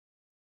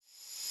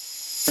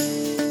Hi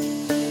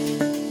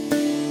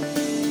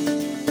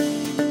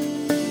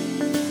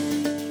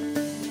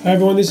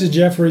everyone, this is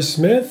Jeffrey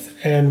Smith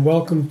and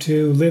welcome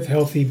to Live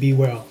Healthy, Be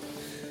Well.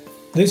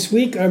 This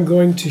week I'm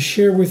going to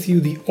share with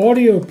you the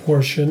audio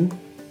portion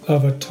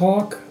of a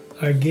talk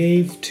I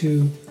gave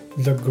to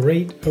The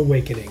Great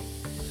Awakening.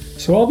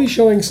 So I'll be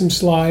showing some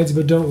slides,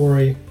 but don't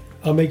worry,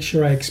 I'll make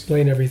sure I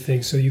explain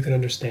everything so you can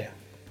understand.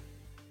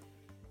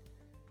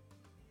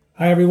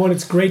 Hi everyone,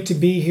 it's great to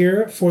be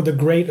here for The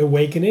Great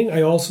Awakening.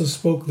 I also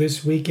spoke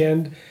this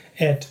weekend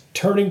at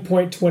Turning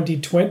Point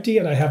 2020,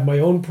 and I have my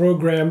own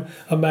program,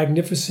 A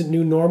Magnificent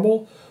New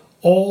Normal,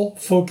 all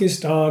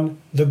focused on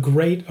the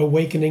Great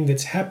Awakening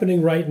that's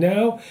happening right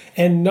now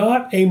and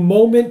not a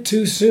moment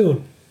too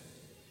soon.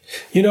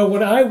 You know,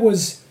 when I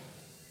was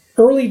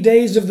early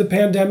days of the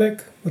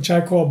pandemic, which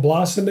I call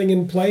blossoming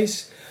in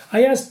place,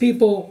 I asked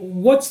people,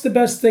 what's the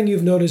best thing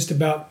you've noticed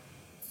about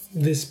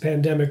this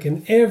pandemic?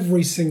 And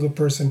every single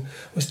person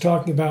was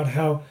talking about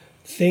how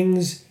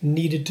things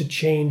needed to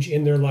change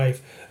in their life.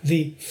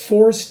 The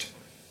forced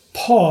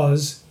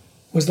pause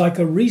was like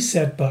a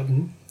reset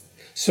button.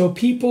 So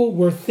people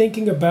were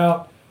thinking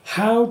about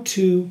how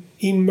to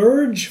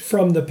emerge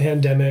from the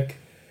pandemic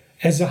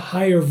as a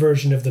higher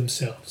version of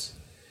themselves.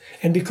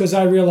 And because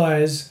I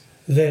realize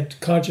that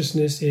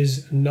consciousness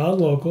is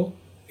non-local,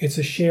 it's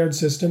a shared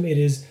system, it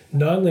is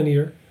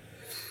non-linear,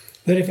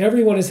 that if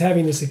everyone is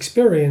having this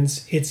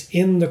experience, it's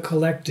in the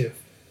collective.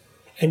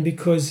 And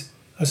because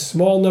a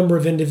small number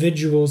of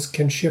individuals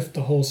can shift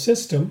the whole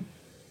system,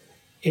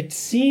 it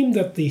seemed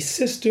that the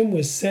system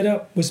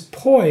was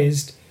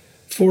poised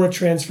for a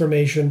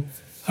transformation,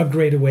 a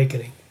great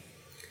awakening.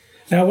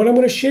 Now, what I'm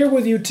going to share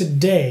with you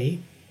today,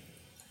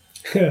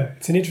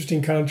 it's an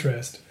interesting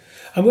contrast.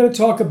 I'm going to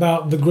talk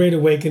about the great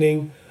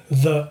awakening,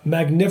 the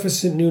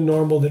magnificent new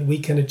normal that we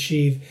can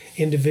achieve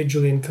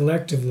individually and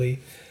collectively,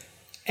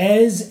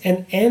 as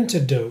an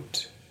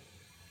antidote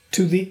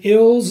to the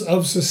ills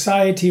of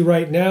society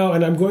right now.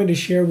 And I'm going to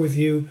share with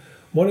you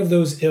one of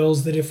those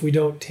ills that if we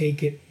don't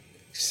take it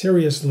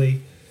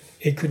seriously,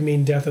 it could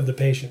mean death of the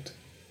patient.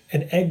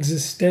 An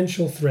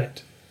existential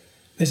threat.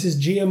 This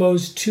is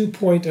GMOs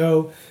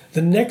 2.0,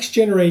 the next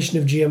generation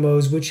of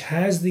GMOs, which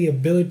has the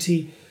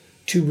ability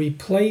to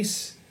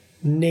replace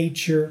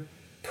nature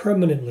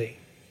permanently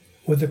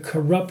with a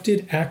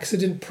corrupted,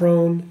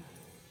 accident-prone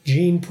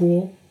gene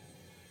pool,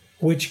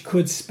 which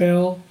could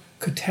spell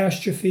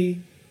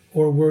catastrophe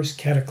or worse,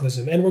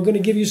 cataclysm. And we're going to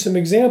give you some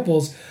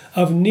examples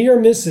of near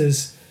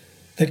misses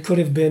that could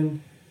have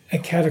been a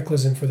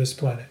cataclysm for this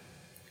planet.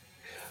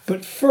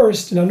 But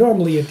first, now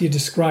normally if you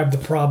describe the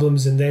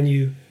problems and then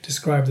you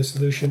describe the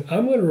solution,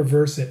 I'm going to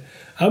reverse it.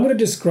 I'm going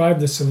to describe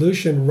the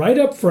solution right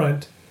up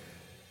front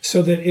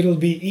so that it'll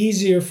be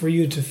easier for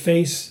you to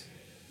face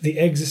the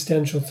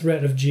existential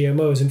threat of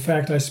GMOs. In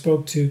fact, I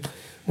spoke to,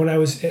 when I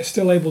was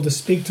still able to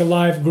speak to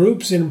live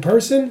groups in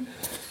person,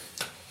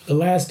 the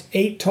last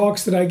 8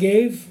 talks that I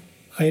gave,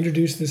 I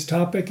introduced this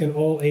topic and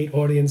all 8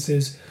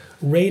 audiences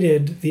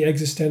rated the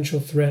existential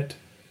threat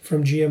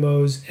from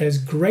GMOs as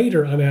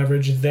greater on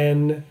average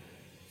than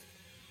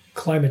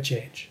climate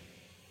change.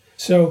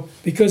 So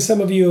because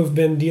some of you have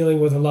been dealing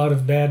with a lot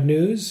of bad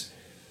news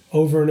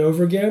over and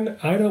over again,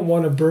 I don't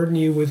want to burden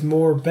you with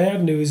more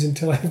bad news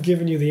until I've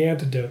given you the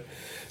antidote.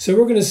 So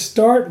we're going to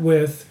start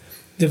with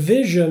the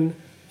vision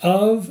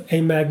of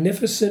a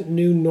magnificent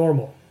new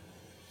normal.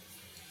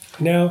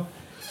 Now,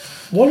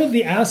 one of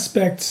the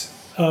aspects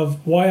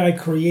of why I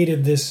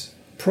created this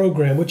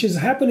program, which is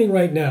happening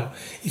right now,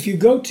 if you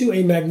go to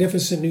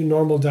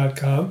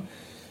amagnificentnewnormal.com,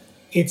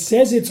 it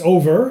says it's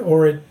over,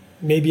 or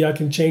maybe I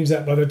can change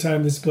that by the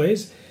time this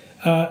plays,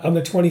 on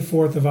the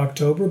 24th of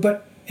October,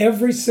 but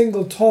every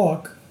single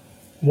talk,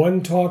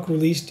 one talk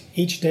released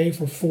each day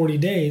for 40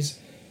 days,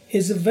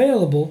 is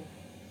available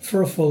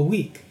for a full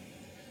week.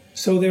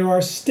 So there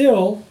are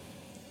still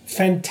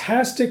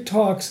fantastic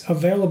talks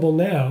available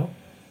now.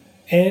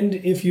 And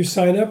if you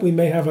sign up, we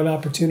may have an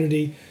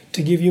opportunity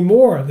to give you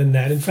more than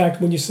that. In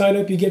fact, when you sign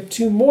up, you get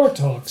 2 more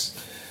talks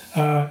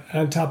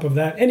on top of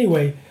that.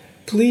 Anyway,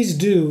 please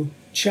do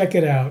check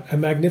it out at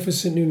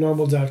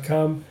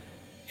magnificentnewnormal.com.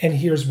 And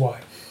here's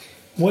why.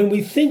 When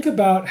we think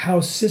about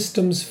how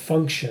systems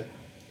function,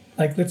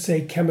 like let's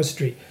say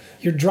chemistry,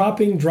 you're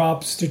dropping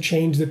drops to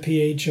change the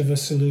pH of a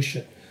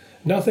solution.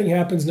 Nothing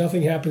happens,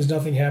 nothing happens,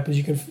 nothing happens.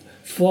 You can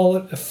fall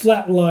a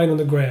flat line on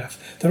the graph.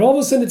 Then all of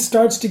a sudden it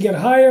starts to get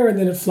higher and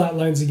then it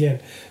flatlines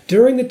again.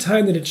 During the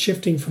time that it's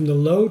shifting from the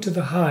low to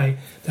the high,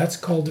 that's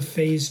called a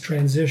phase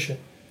transition.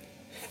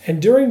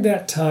 And during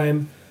that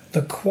time,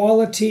 the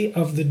quality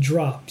of the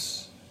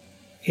drops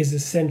is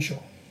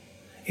essential.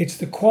 It's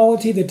the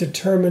quality that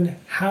determines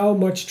how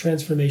much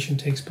transformation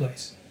takes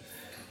place.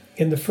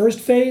 In the first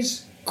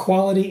phase,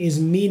 quality is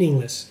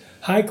meaningless.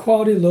 High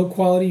quality, low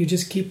quality, you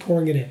just keep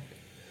pouring it in.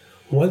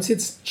 Once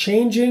it's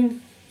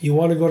changing, you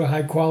want to go to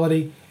high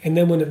quality, and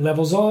then when it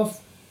levels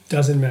off,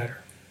 doesn't matter.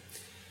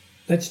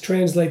 Let's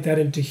translate that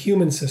into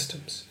human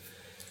systems.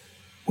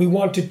 We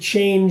want to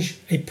change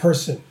a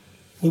person.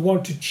 We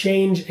want to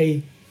change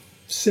a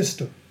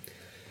system.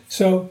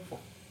 So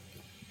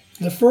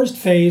The first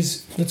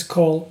phase, let's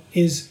call,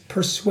 is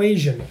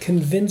persuasion,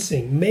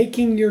 convincing,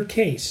 making your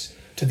case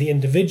to the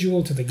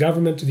individual, to the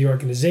government, to the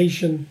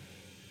organization.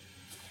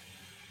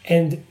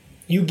 And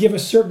you give a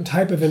certain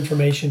type of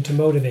information to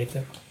motivate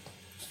them.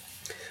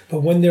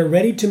 But when they're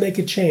ready to make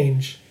a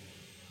change,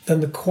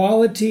 then the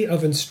quality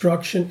of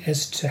instruction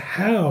as to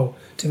how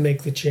to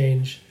make the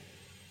change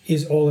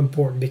is all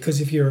important. Because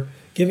if you're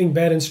giving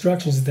bad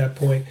instructions at that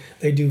point,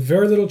 they do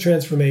very little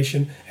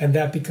transformation, and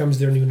that becomes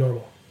their new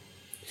normal.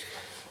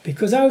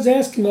 Because I was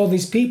asking all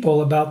these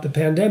people about the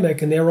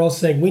pandemic, and they were all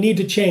saying, we need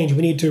to change,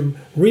 we need to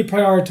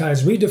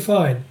reprioritize,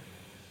 redefine.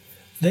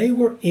 They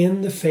were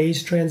in the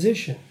phase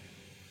transition.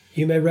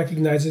 You may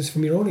recognize this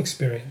from your own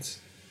experience.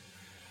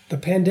 The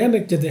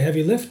pandemic did the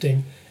heavy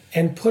lifting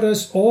and put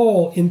us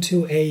all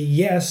into a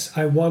yes,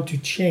 I want to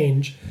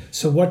change.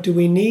 So what do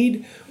we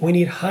need? We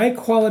need high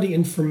quality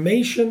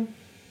information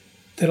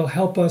that'll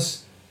help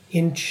us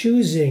in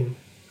choosing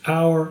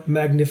our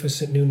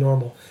magnificent new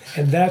normal.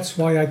 And that's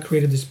why I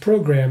created this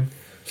program,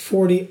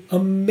 40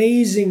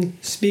 amazing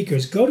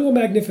speakers. Go to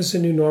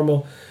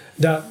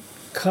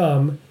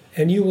amagnificentnewnormal.com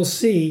and you will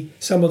see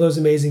some of those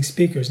amazing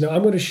speakers. Now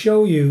I'm going to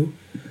show you,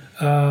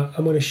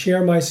 I'm going to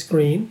share my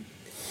screen.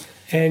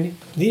 And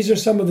these are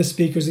some of the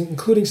speakers,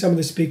 including some of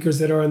the speakers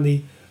that are in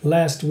the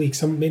last week.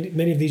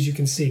 Many of these you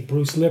can see.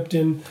 Bruce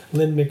Lipton,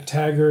 Lynn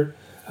McTaggart,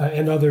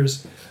 and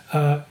others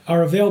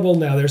are available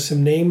now. There's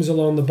some names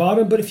along the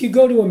bottom, but if you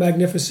go to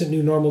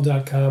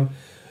amagnificentnewnormal.com,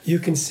 you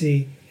can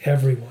see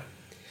everyone.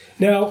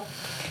 Now,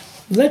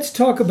 let's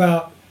talk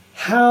about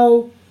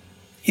how,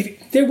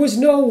 if there was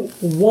no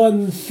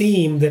one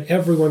theme that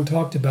everyone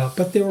talked about,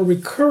 but there were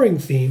recurring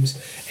themes,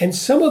 and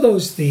some of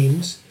those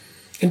themes,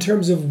 in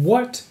terms of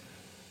what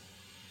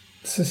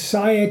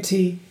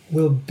society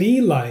will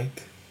be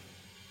like,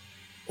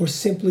 were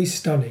simply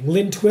stunning.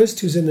 Lynn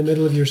Twist, who's in the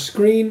middle of your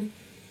screen,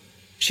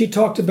 she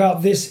talked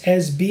about this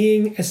as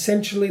being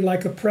essentially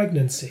like a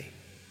pregnancy.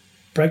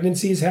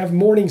 Pregnancies have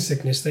morning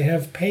sickness, they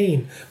have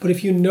pain. But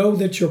if you know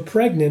that you're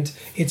pregnant,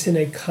 it's in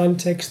a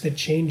context that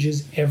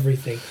changes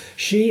everything.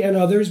 She and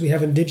others, we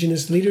have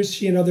indigenous leaders,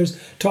 she and others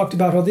talked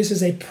about how this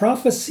is a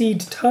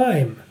prophesied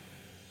time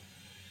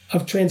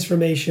of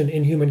transformation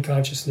in human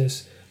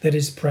consciousness that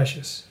is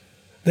precious,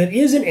 that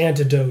is an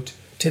antidote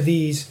to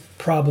these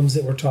problems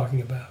that we're talking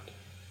about.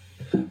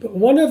 But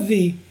one of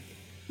the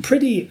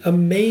pretty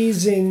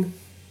amazing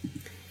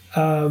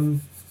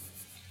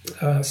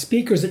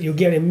speakers that you'll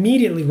get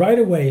immediately, right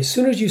away, as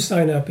soon as you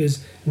sign up,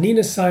 is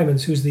Nina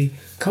Simons, who's the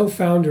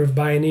co-founder of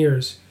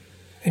Bioneers.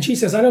 And she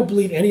says, I don't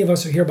believe any of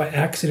us are here by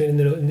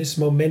accident in this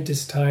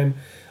momentous time.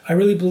 I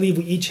really believe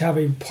we each have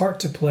a part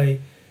to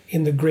play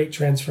in the great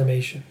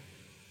transformation.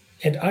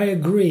 And I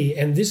agree,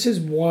 and this is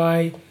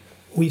why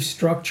we've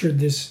structured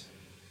this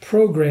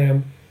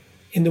program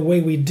in the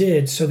way we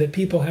did, so that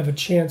people have a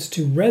chance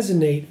to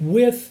resonate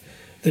with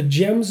the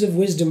gems of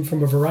wisdom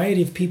from a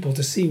variety of people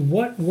to see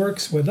what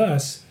works with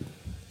us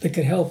that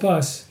could help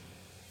us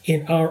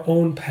in our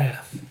own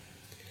path.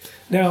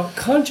 Now,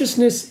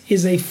 consciousness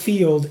is a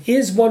field,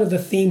 is one of the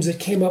themes that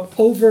came up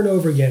over and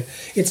over again.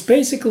 It's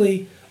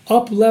basically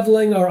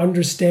up-leveling our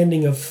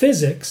understanding of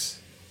physics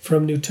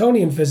from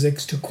Newtonian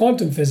physics to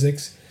quantum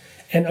physics,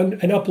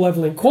 and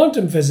up-leveling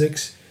quantum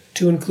physics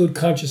to include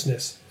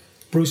consciousness.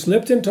 Bruce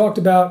Lipton talked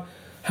about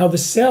how the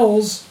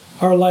cells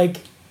are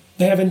like,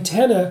 they have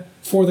antenna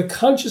for the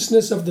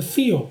consciousness of the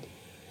field.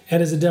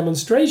 And as a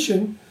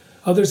demonstration,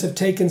 others have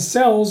taken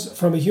cells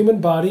from a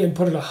human body and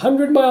put it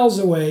 100 miles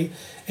away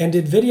and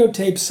did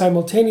videotapes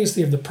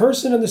simultaneously of the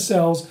person and the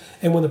cells.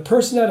 And when the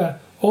person had an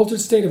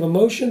altered state of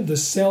emotion, the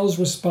cells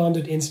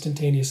responded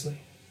instantaneously.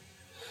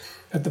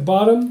 At the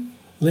bottom,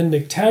 Lynn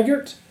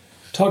McTaggart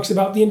talks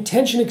about the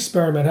intention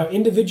experiment, how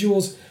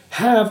individuals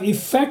have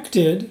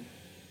affected,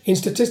 in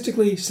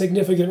statistically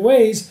significant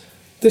ways,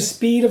 the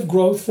speed of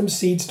growth from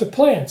seeds to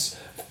plants,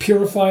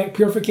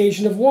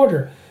 purification of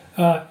water,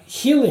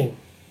 healing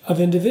of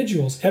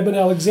individuals. Eben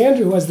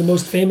Alexander, who has the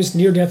most famous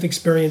near-death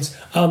experience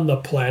on the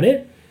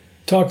planet,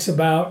 talks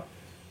about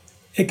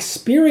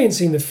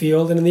experiencing the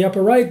field. And in the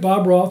upper right,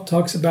 Bob Roth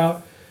talks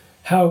about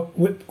how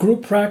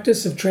group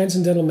practice of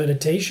transcendental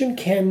meditation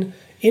can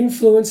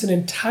influence an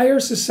entire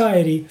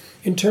society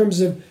in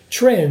terms of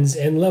trends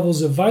and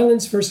levels of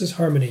violence versus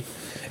harmony.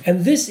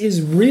 And this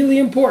is really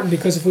important,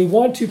 because if we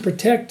want to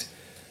protect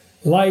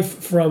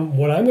life from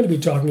what I'm going to be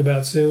talking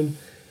about soon,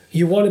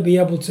 you want to be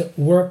able to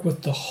work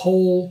with the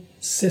whole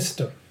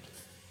system.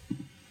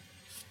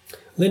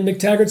 Lynn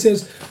McTaggart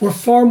says, we're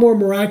far more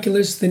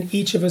miraculous than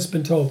each of us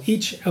been told.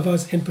 Each of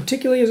us, and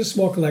particularly as a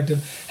small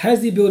collective, has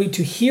the ability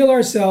to heal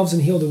ourselves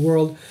and heal the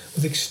world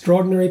with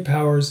extraordinary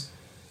powers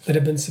that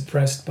have been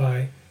suppressed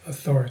by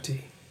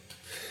authority.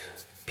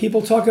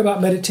 People talk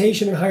about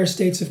meditation and higher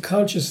states of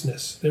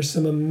consciousness. There's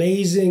some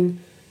amazing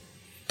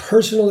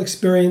personal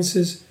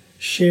experiences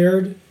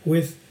shared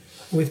with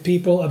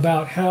people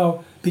about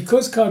how,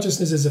 because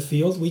consciousness is a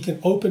field, we can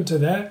open to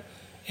that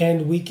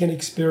and we can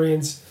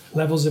experience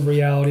levels of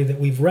reality that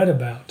we've read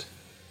about.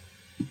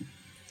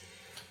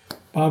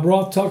 Bob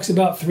Roth talks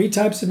about 3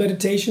 types of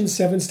meditation,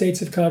 7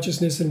 states of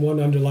consciousness and 1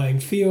 underlying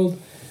field.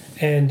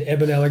 And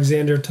Eben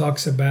Alexander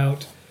talks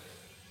about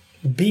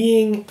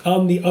being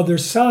on the other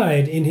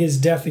side in his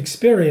death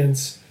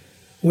experience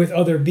with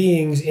other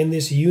beings in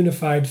this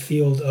unified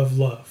field of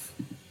love.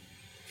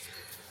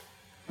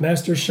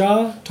 Master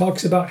Sha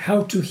talks about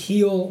how to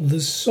heal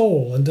the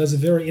soul and does a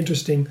very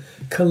interesting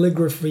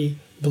calligraphy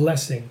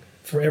blessing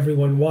for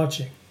everyone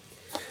watching.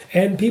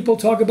 And people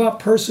talk about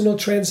personal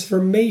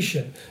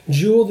transformation.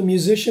 Jewel, the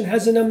musician,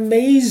 has an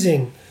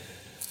amazing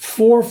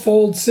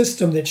 4-fold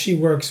system that she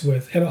works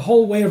with and a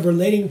whole way of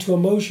relating to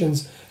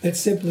emotions that's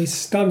simply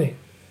stunning.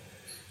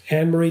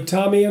 Anne-Marie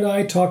Tommy and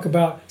I talk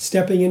about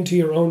stepping into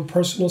your own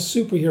personal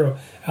superhero.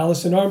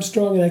 Alison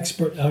Armstrong, an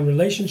expert on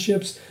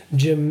relationships.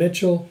 Jim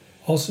Mitchell,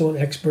 also an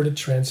expert at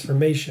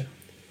transformation.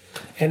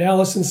 And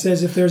Alison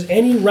says if there's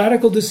any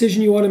radical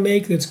decision you want to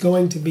make, this is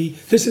going to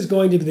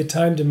be the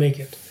time to make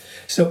it.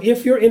 So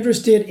if you're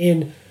interested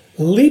in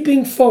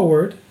leaping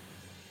forward,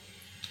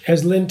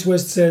 as Lynn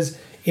Twist says,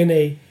 in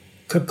a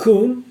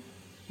cocoon,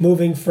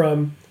 moving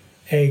from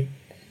a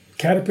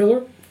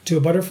caterpillar to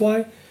a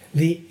butterfly,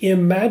 the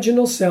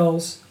imaginal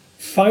cells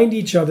find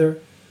each other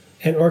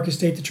and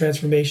orchestrate the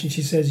transformation.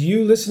 She says,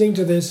 you listening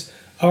to this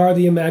are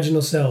the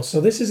imaginal cells.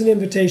 So this is an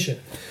invitation.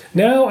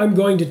 Now I'm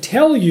going to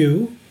tell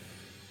you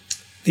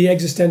the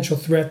existential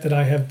threat that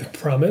I have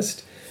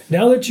promised.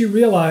 Now that you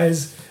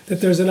realize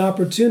that there's an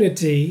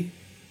opportunity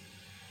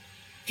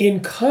in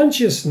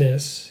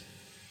consciousness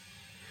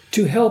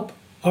to help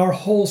our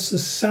whole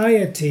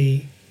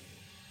society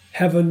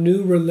have a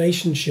new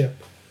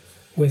relationship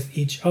with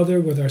each other,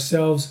 with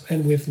ourselves,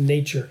 and with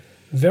nature.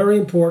 Very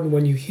important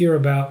when you hear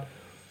about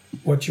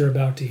what you're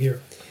about to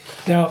hear.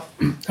 Now,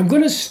 I'm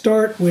going to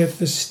start with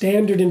the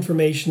standard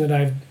information that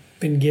I've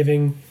been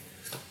giving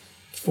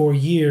for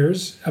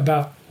years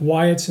about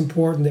why it's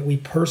important that we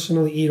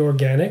personally eat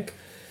organic.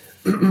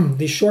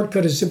 The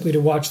shortcut is simply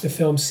to watch the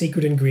film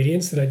Secret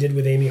Ingredients that I did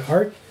with Amy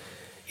Hart.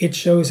 It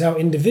shows how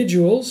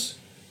individuals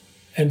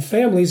and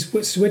families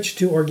switch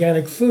to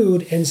organic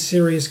food and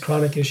serious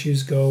chronic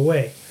issues go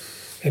away.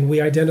 And we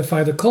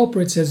identify the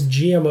culprits as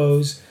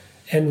GMOs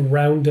and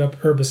Roundup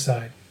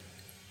herbicide,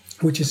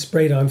 which is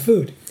sprayed on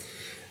food.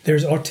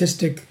 There's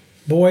autistic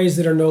boys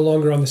that are no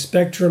longer on the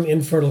spectrum,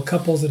 infertile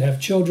couples that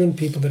have children,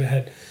 people that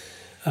had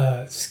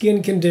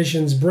skin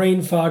conditions,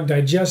 brain fog,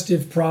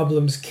 digestive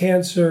problems,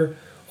 cancer,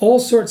 all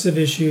sorts of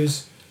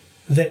issues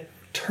that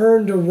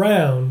turned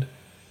around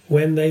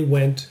when they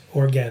went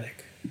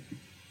organic.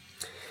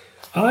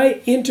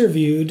 I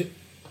interviewed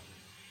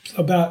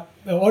about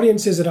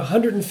audiences at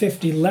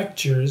 150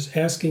 lectures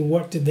asking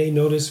what did they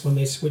notice when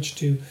they switched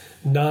to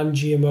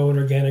non-GMO and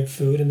organic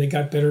food, and they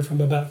got better from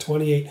about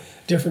 28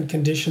 different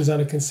conditions on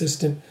a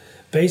consistent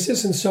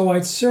basis. And so I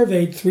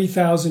surveyed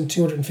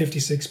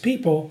 3,256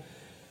 people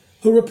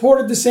who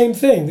reported the same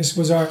thing. This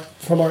was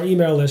from our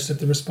email list at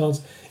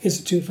the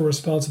Institute for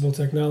Responsible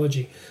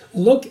Technology.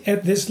 Look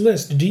at this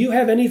list. Do you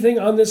have anything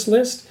on this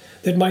list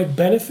that might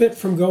benefit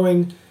from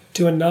going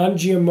to a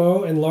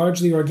non-GMO and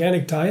largely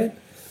organic diet?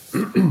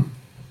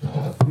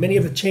 Many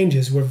of the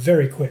changes were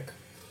very quick.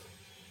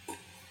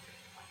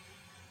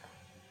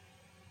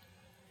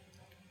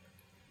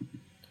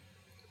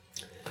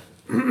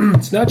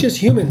 It's not just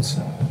humans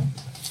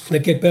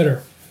that get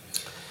better.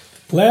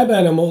 Lab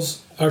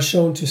animals are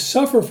shown to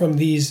suffer from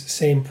these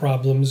same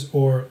problems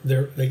or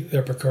their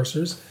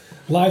precursors.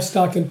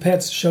 Livestock and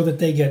pets show that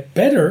they get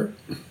better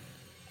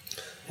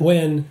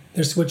when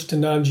they're switched to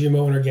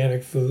non-GMO and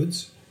organic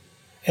foods.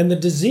 And the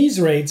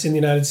disease rates in the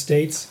United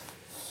States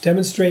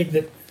demonstrate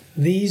that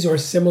these or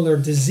similar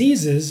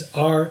diseases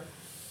are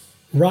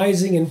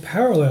rising in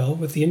parallel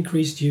with the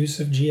increased use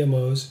of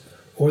GMOs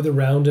or the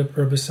Roundup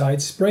herbicide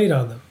sprayed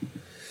on them.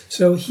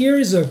 So here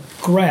is a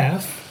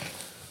graph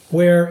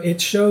where it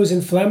shows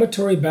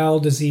inflammatory bowel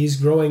disease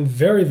growing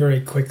very,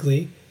 very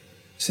quickly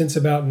since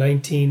about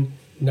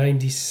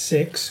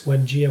 1996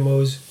 when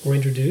GMOs were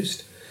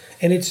introduced.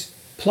 And it's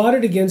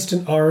plotted against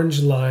an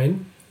orange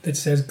line that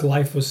says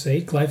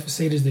glyphosate.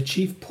 Glyphosate is the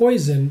chief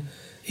poison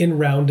in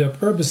Roundup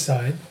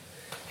herbicide.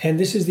 And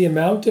this is the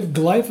amount of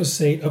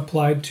glyphosate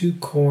applied to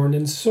corn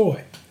and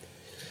soy.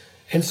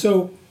 And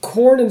so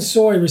corn and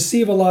soy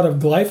receive a lot of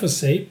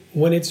glyphosate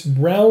when it's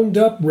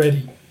Roundup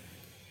ready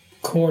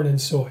corn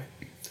and soy.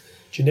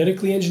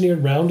 Genetically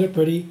engineered Roundup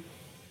ready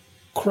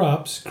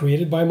crops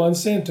created by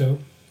Monsanto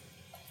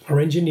are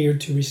engineered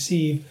to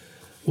receive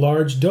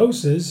large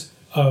doses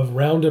of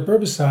Roundup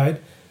herbicide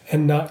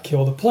and not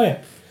kill the plant.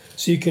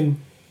 So you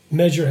can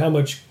measure how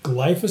much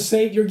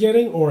glyphosate you're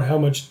getting or how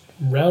much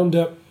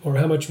Roundup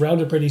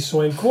ready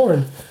soy and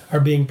corn are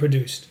being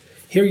produced.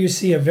 Here you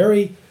see a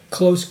very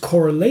close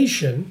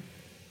correlation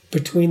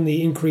between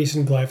the increase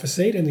in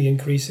glyphosate and the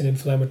increase in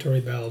inflammatory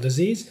bowel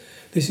disease.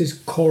 This is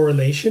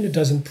correlation. It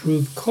doesn't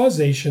prove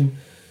causation,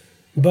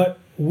 but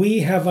we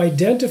have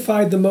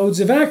identified the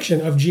modes of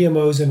action of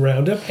GMOs and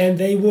Roundup, and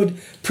they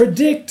would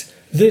predict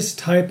this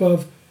type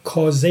of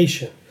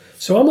causation.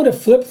 So I'm going to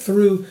flip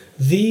through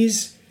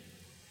these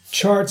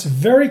charts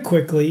very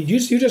quickly. You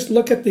just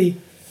look at the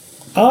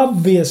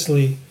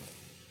obviously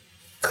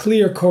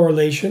clear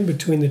correlation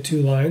between the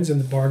two lines in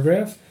the bar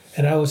graph,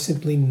 and I will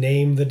simply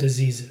name the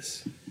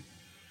diseases.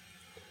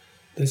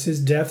 This is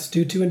deaths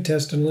due to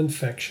intestinal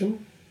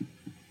infection,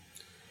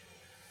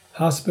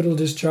 hospital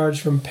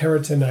discharge from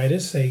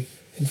peritonitis, a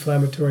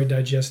inflammatory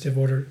digestive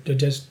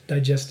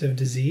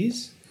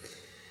disease,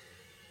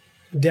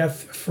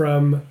 death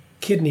from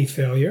kidney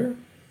failure,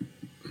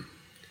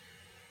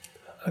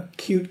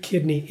 acute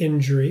kidney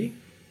injury,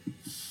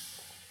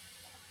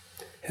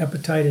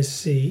 hepatitis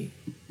C,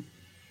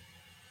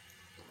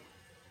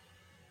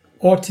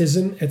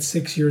 autism at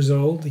 6 years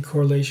old, the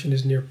correlation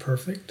is near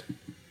perfect,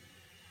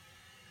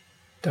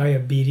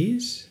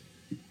 diabetes,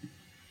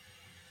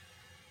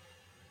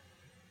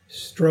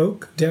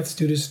 stroke, deaths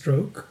due to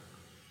stroke,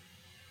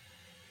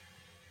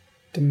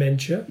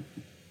 dementia,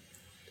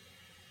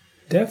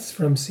 deaths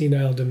from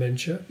senile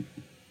dementia,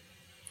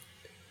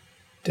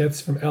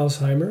 deaths from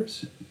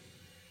Alzheimer's,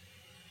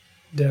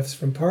 deaths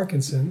from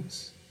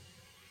Parkinson's,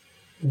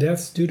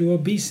 deaths due to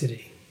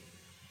obesity,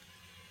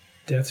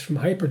 deaths from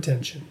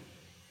hypertension,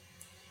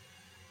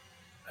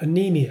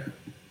 anemia,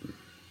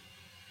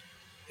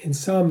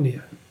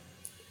 insomnia,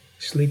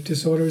 sleep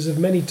disorders of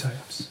many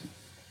types,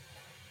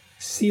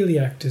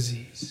 celiac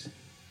disease,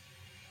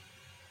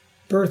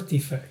 birth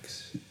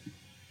defects,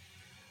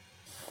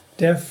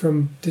 death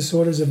from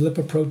disorders of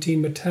lipoprotein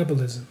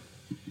metabolism,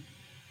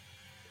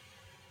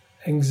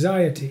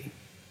 anxiety,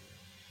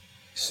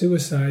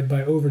 suicide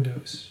by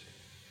overdose,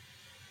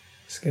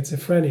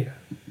 schizophrenia,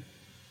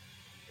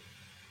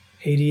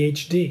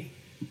 ADHD,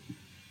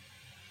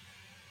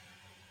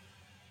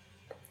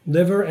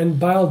 liver and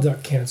bile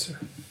duct cancer,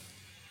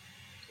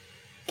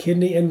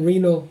 kidney and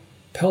renal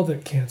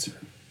pelvic cancer,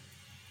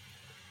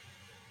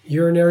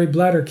 urinary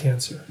bladder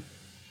cancer,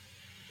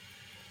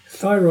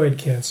 thyroid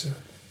cancer,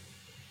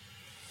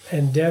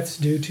 and deaths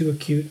due to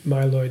acute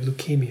myeloid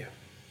leukemia.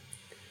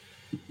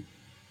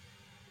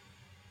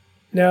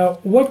 Now,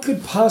 what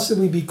could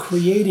possibly be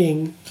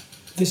creating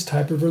this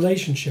type of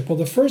relationship? Well,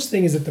 the first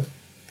thing is that the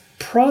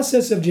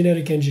process of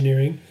genetic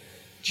engineering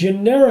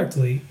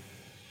generically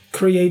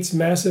creates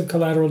massive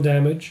collateral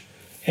damage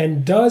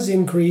and does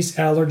increase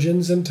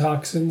allergens and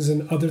toxins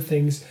and other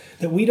things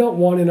that we don't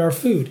want in our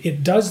food.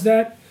 It does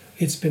that.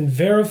 It's been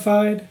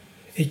verified.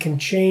 It can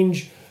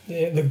change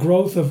the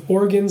growth of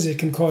organs. It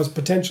can cause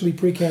potentially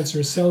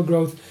precancerous cell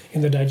growth in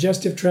the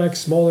digestive tract,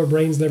 smaller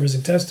brains, livers,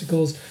 and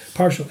testicles,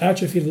 partial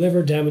atrophy of the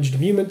liver, damaged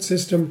immune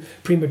system,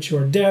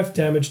 premature death,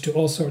 damage to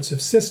all sorts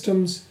of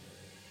systems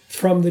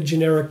from the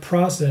generic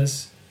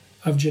process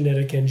of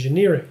genetic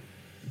engineering.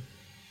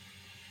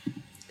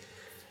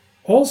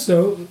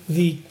 Also,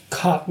 the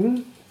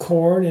cotton,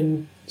 corn,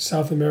 and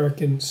South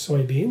American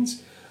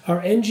soybeans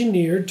are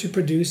engineered to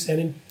produce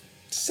an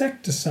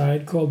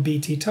insecticide called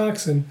Bt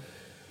toxin,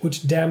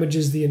 which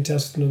damages the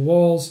intestinal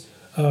walls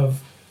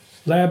of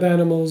lab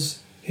animals.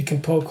 It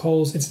can poke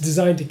holes. It's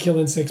designed to kill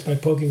insects by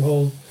poking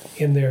holes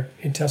in their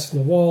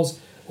intestinal walls,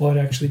 while it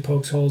actually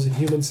pokes holes in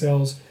human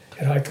cells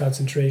at high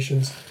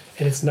concentrations,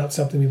 and it's not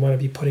something we want to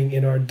be putting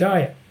in our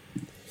diet.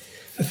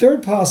 The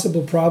third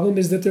possible problem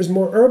is that there's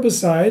more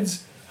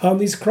herbicides on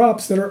these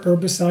crops that are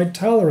herbicide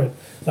tolerant,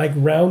 like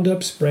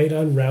Roundup sprayed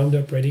on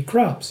Roundup ready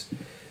crops.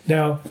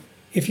 Now,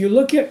 if you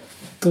look at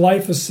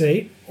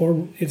glyphosate,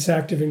 or its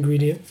active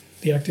ingredient,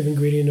 the active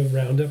ingredient of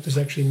Roundup, there's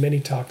actually many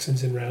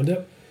toxins in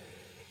Roundup,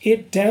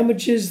 it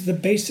damages the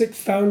basic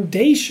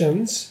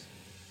foundations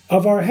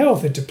of our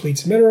health. It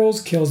depletes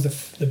minerals, kills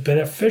the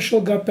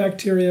beneficial gut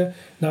bacteria,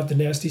 not the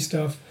nasty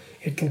stuff.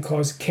 It can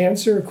cause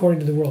cancer,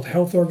 according to the World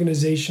Health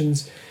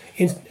Organization's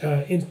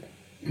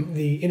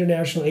the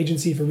International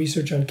Agency for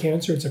Research on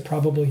Cancer. It's a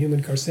probable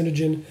human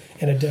carcinogen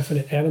and a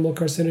definite animal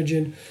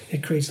carcinogen.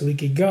 It creates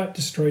leaky gut,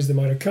 destroys the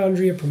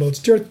mitochondria, promotes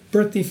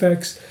birth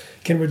defects,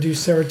 can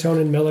reduce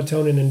serotonin,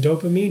 melatonin, and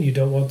dopamine. You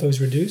don't want those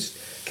reduced.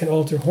 Can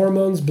alter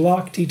hormones,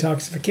 block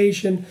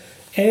detoxification,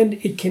 and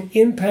it can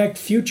impact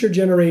future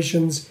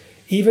generations,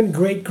 even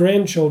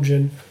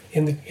great-grandchildren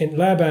in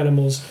lab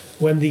animals,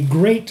 when the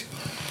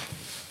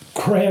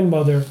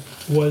great-grandmother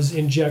was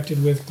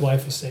injected with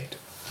glyphosate.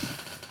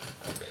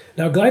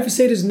 Now,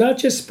 glyphosate is not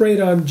just sprayed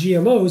on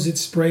GMOs,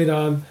 it's sprayed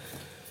on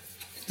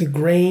the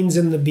grains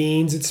and the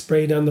beans, it's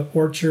sprayed on the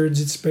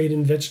orchards, it's sprayed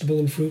in vegetable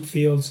and fruit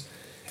fields.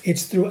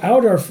 It's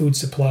throughout our food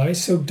supply,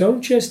 so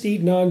don't just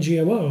eat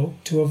non-GMO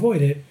to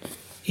avoid it,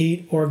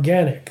 eat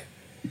organic.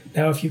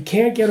 Now, if you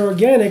can't get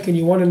organic and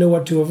you want to know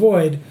what to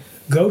avoid,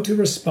 go to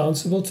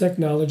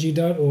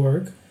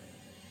responsibletechnology.org,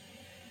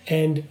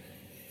 and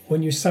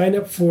when you sign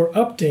up for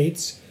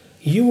updates,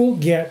 you will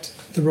get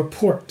the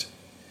report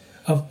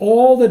of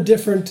all the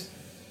different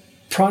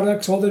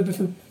products, all the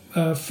different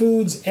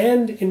foods,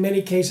 and in many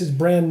cases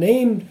brand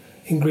name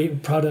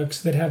ingredient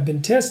products that have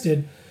been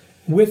tested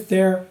with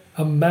their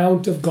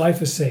amount of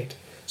glyphosate.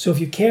 So if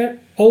you can't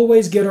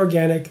always get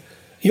organic,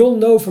 you'll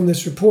know from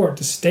this report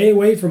to stay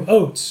away from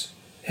oats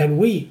and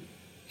wheat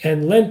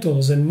and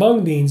lentils and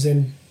mung beans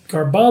and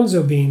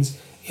garbanzo beans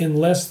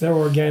unless they're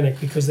organic,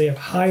 because they have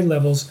high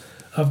levels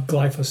of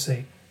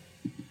glyphosate.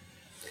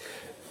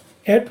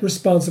 at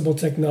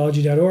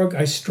responsibletechnology.org,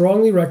 I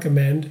strongly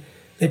recommend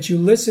that you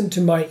listen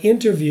to my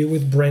interview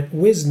with Brent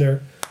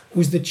Wisner,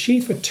 who's the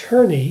chief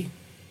attorney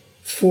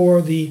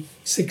for the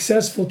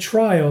successful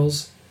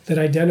trials that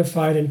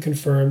identified and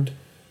confirmed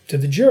to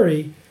the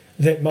jury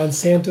that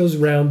Monsanto's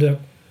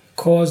Roundup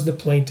caused the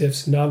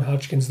plaintiffs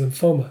non-Hodgkin's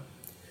lymphoma.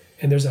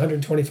 And there's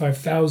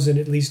 125,000,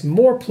 at least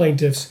more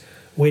plaintiffs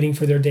waiting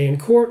for their day in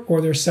court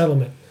or their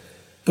settlement.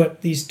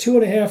 But these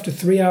 2.5 to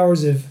 3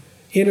 hours of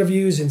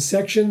interviews and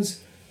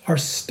sections are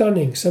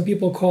stunning. Some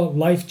people call it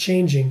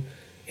life-changing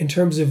in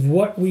terms of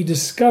what we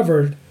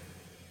discovered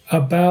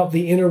about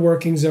the inner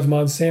workings of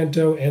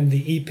Monsanto and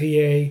the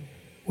EPA,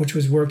 which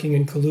was working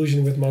in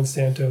collusion with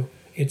Monsanto.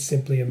 It's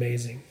simply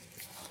amazing.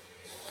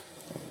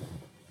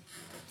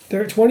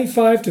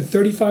 25 to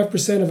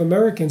 35% of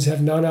Americans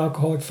have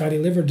non-alcoholic fatty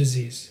liver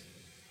disease.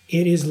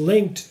 It is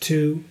linked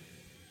to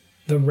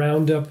the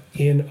Roundup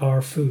in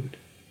our food.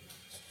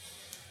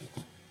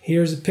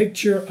 Here's a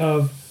picture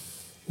of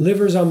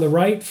livers on the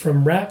right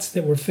from rats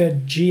that were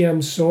fed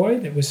GM soy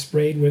that was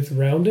sprayed with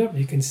Roundup.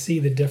 You can see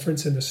the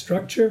difference in the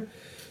structure.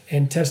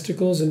 And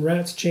testicles in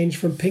rats changed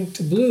from pink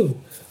to blue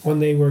when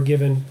they were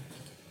given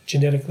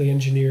genetically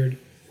engineered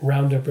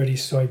Roundup-ready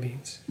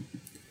soybeans.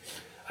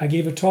 I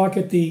gave a talk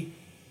at the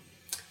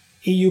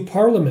EU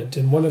Parliament,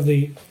 and one of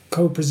the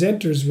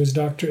co-presenters was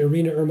Dr.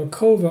 Irina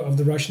Ermakova of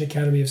the Russian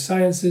Academy of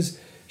Sciences.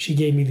 She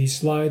gave me these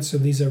slides, so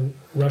these are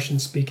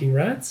Russian-speaking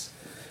rats.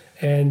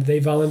 And they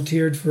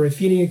volunteered for a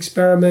feeding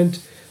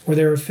experiment where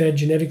they were fed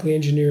genetically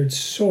engineered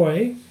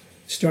soy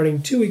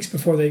starting 2 weeks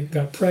before they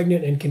got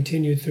pregnant and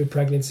continued through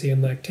pregnancy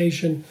and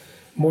lactation.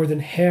 More than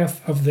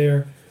half of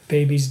their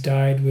babies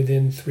died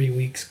within 3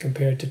 weeks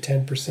compared to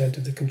 10%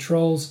 of the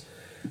controls.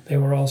 They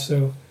were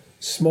also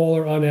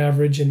smaller on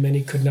average and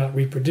many could not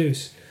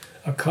reproduce.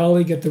 A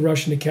colleague at the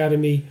Russian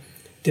Academy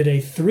did a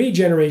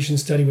 3-generation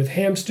study with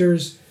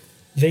hamsters.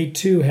 They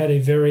too had a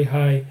very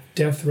high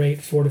death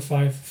rate, 4 to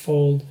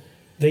 5-fold.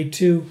 They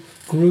too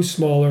grew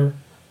smaller,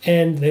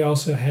 and they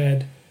also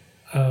had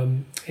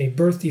a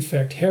birth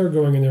defect, hair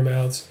growing in their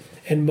mouths,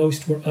 and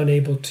most were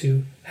unable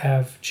to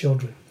have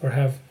children or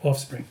have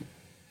offspring.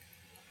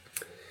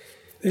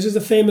 This is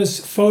a famous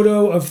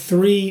photo of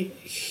 3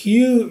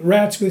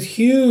 rats with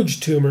huge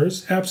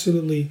tumors,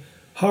 absolutely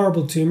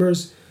horrible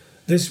tumors.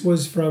 This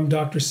was from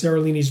Dr.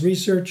 Seralini's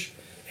research,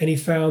 and he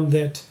found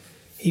that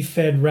he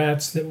fed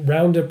rats that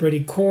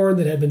Roundup-ready corn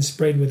that had been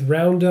sprayed with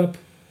Roundup,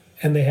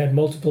 and they had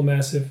multiple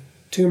massive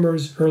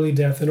tumors, early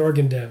death, and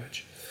organ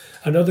damage.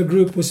 Another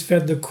group was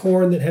fed the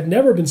corn that had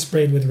never been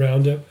sprayed with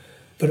Roundup,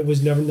 but it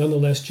was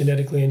nonetheless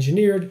genetically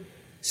engineered.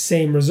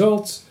 Same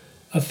results.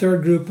 A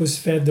third group was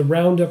fed the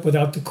Roundup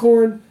without the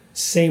corn.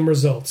 Same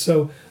results.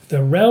 So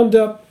the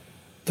Roundup,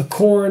 the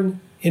corn,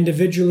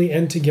 individually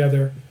and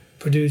together,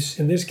 produce,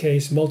 in this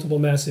case, multiple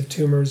massive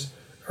tumors,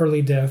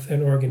 early death,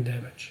 and organ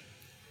damage.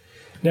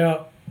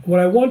 Now, what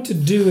I want to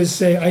do is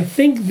say, I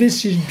think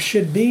this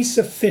should be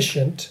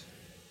sufficient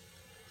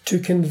to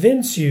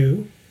convince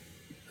you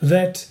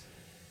that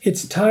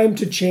it's time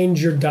to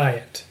change your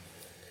diet.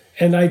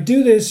 And I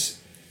do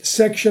this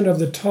section of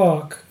the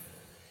talk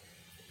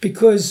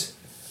because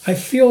I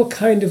feel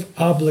kind of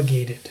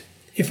obligated.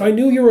 If I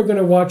knew you were going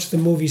to watch the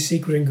movie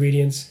Secret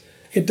Ingredients,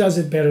 it does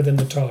it better than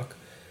the talk.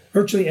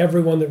 Virtually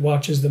everyone that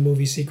watches the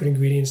movie Secret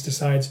Ingredients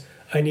decides,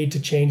 I need to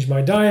change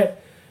my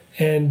diet,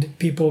 and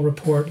people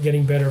report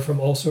getting better from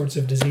all sorts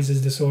of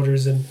diseases,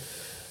 disorders, and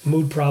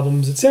mood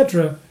problems,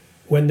 etc.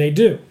 when they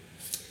do.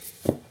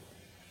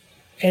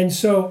 And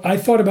so I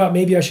thought about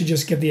maybe I should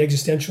just get the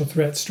existential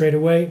threat straight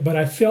away, but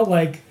I felt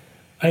like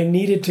I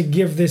needed to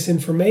give this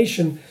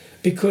information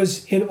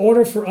because in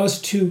order for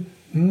us to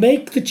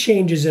make the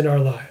changes in our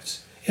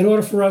lives, in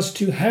order for us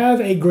to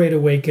have a great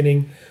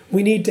awakening,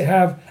 we need to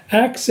have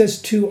access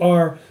to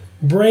our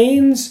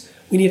brains,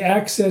 we need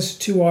access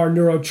to our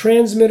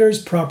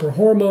neurotransmitters, proper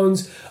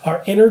hormones,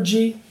 our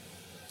energy.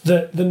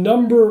 The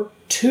number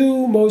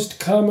 2 most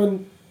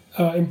common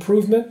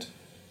improvement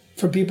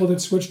for people that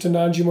switched to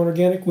non-GMO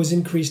organic was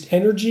increased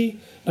energy.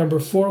 Number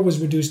 4 was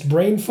reduced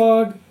brain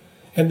fog.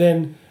 And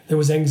then there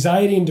was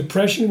anxiety and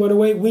depression went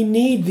away. We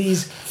need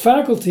these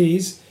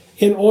faculties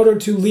in order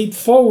to leap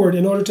forward,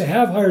 in order to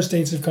have higher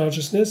states of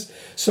consciousness.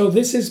 So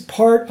this is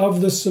part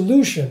of the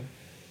solution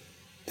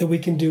that we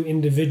can do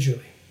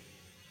individually.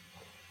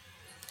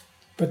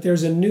 But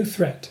there's a new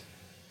threat.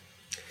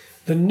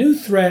 The new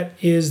threat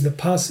is the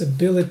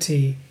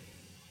possibility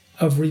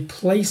of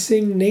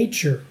replacing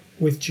nature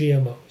with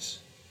GMOs.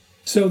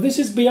 So this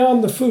is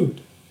beyond the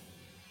food.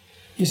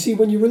 You see,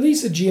 when you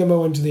release a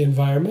GMO into the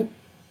environment,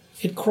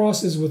 it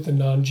crosses with the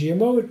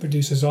non-GMO, it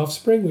produces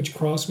offspring, which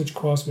cross,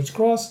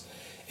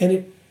 and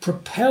it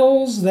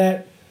propels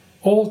that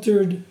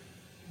altered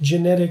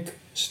genetic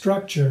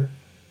structure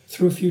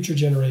through future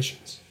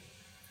generations.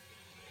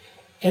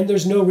 And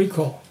there's no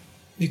recall.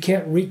 You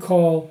can't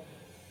recall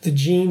the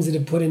genes that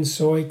have put in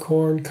soy,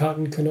 corn,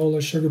 cotton,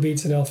 canola, sugar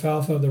beets, and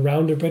alfalfa, the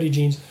Roundup-ready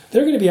genes.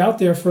 They're going to be out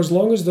there for as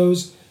long as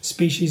those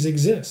species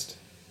exist.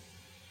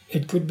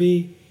 It could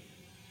be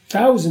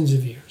thousands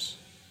of years.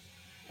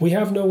 We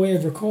have no way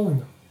of recalling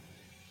them.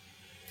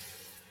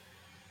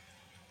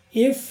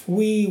 If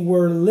we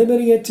were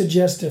limiting it to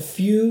just a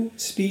few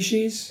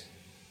species,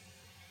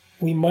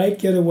 we might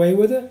get away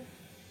with it,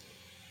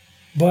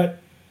 but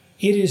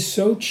it is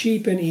so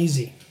cheap and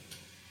easy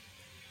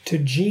to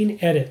gene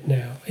edit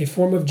now, a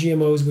form of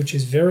GMOs which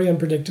is very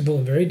unpredictable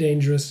and very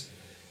dangerous.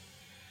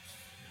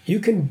 You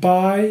can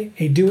buy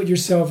a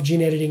do-it-yourself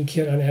gene editing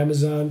kit on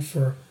Amazon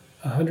for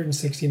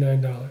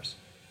 $169.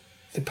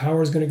 The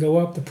power is going to go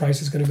up, the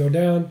price is going to go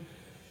down.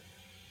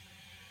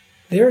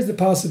 There's the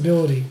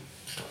possibility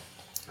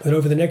that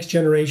over the next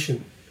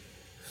generation,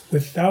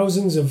 with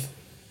thousands of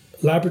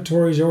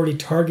laboratories already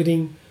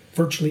targeting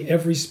virtually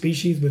every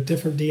species with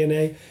different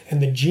DNA,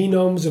 and the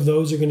genomes of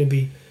those are going to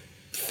be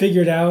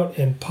figured out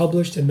and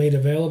published and made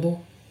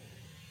available,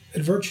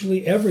 that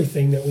virtually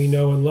everything that we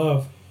know and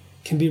love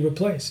can be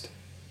replaced.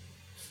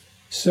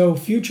 So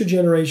future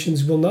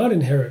generations will not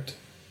inherit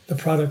the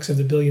products of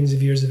the billions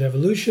of years of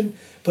evolution,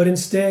 but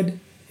instead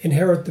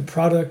inherit the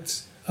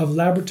products of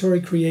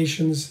laboratory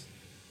creations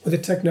with a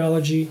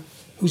technology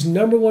whose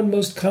number one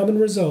most common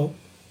result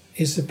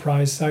is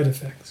surprise side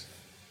effects.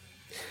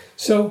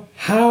 So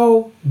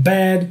how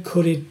bad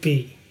could it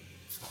be?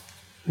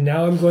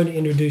 Now I'm going to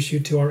introduce you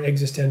to our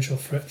existential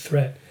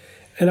threat.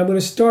 And I'm going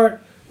to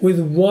start with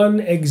one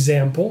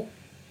example,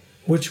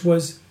 which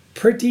was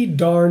pretty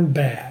darn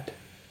bad.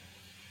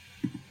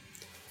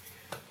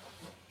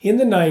 In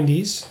the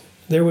 90s,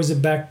 there was a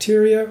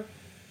bacterium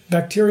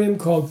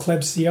called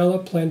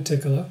Klebsiella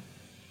planticola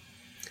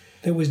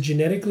that was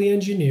genetically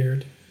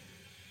engineered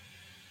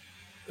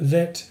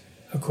that,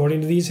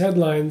 according to these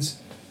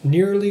headlines,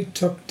 nearly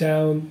took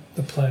down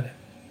the planet.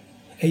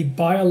 A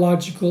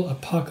biological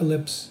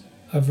apocalypse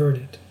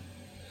averted.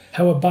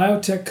 How a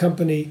biotech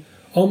company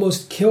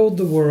almost killed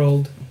the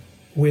world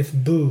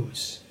with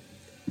booze.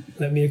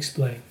 Let me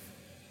explain.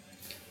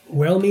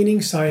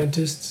 Well-meaning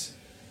scientists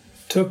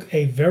took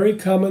a very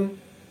common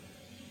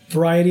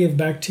variety of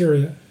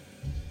bacteria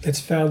that's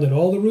found in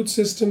all the root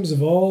systems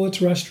of all the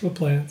terrestrial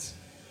plants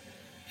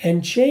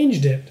and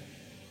changed it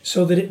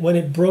so that when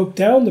it broke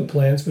down the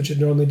plants, which it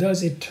normally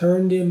does, it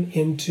turned them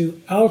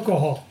into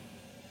alcohol.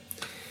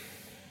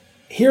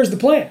 Here's the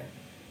plan.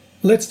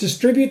 Let's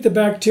distribute the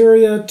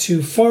bacteria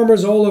to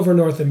farmers all over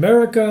North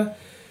America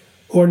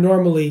who are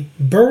normally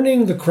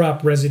burning the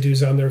crop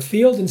residues on their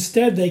field.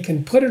 Instead, they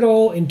can put it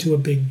all into a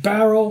big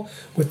barrel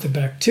with the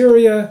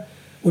bacteria,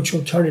 which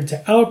will turn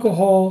into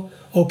alcohol,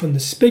 open the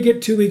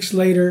spigot 2 weeks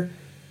later.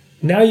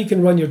 Now you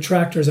can run your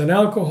tractors on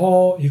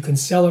alcohol, you can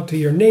sell it to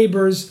your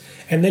neighbors,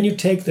 and then you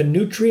take the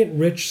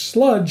nutrient-rich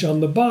sludge on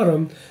the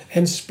bottom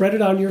and spread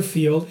it on your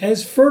field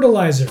as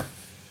fertilizer.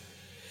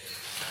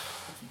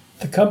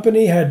 The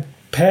company had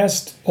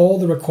passed all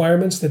the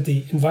requirements that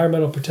the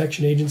Environmental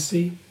Protection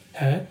Agency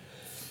had.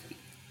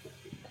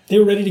 They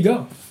were ready to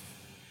go.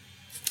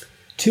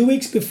 2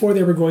 weeks before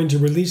they were going to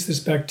release this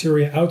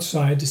bacteria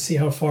outside to see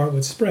how far it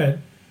would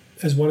spread,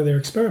 as one of their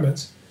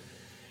experiments,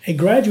 a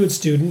graduate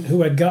student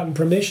who had gotten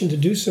permission to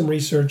do some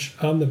research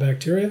on the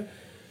bacteria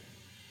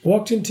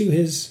walked into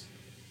his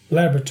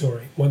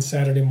laboratory one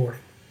Saturday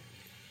morning.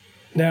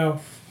 Now,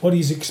 what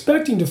he's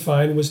expecting to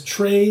find was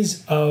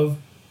trays of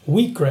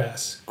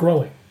wheatgrass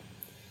growing.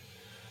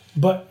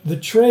 But the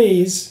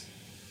trays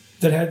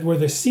where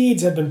the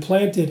seeds had been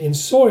planted in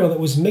soil that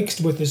was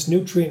mixed with this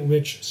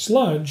nutrient-rich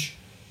sludge,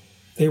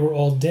 they were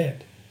all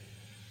dead.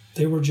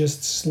 They were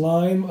just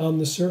slime on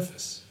the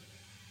surface.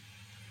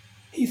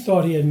 He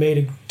thought he had made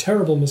a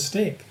terrible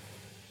mistake.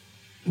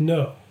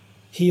 No,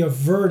 he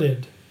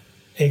averted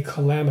a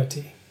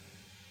calamity.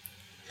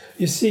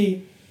 You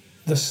see,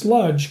 the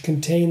sludge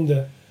contained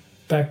the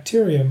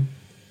bacterium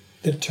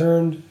that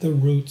turned the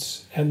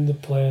roots and the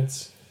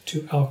plants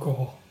to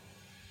alcohol.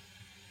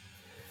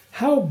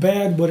 How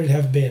bad would it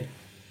have been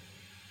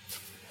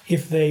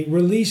if they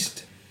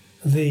released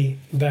the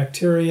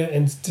bacteria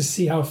and to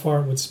see how far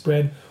it would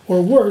spread,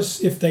 or worse,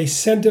 if they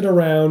sent it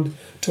around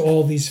to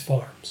all these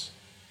farms?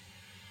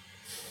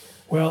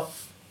 Well,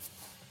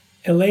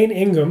 Elaine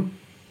Ingham,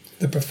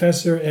 the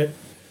professor at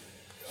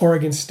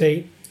Oregon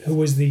State, who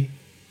was the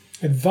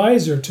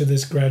advisor to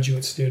this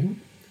graduate student,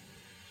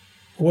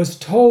 was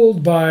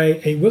told by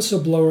a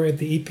whistleblower at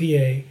the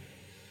EPA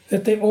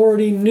that they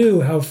already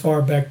knew how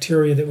far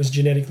bacteria that was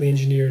genetically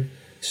engineered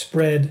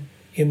spread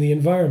in the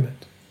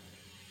environment.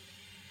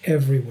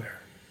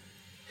 Everywhere.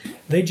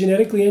 They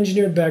genetically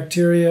engineered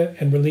bacteria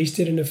and released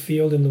it in a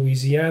field in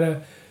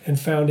Louisiana and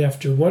found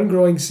after one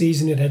growing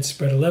season it had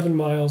spread 11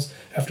 miles,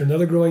 after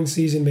another growing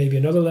season maybe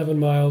another 11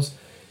 miles,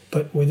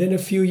 but within a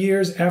few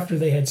years after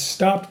they had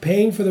stopped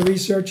paying for the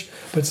research,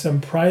 but some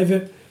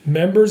private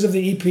members of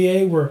the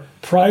EPA were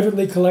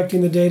privately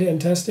collecting the data and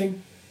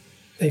testing,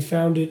 they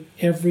found it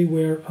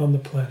everywhere on the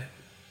planet.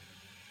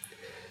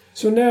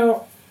 So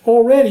now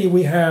already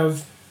we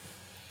have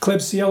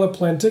Klebsiella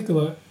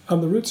planticola on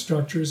the root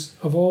structures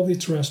of all the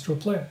terrestrial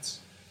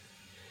plants.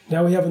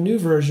 Now we have a new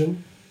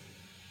version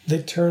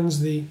that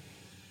turns the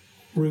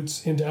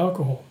roots into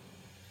alcohol.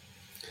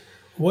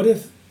 What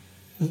if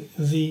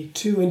the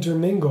two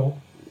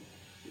intermingle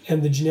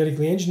and the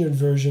genetically engineered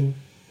version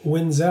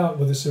wins out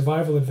with a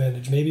survival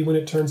advantage. Maybe when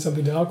it turns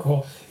something to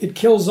alcohol, it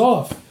kills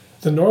off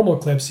the normal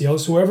Klebsiella.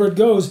 So wherever it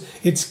goes,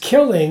 it's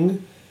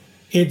killing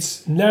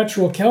its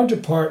natural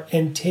counterpart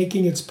and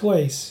taking its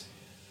place.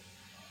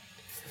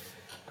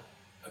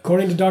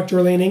 According to Dr.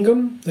 Elaine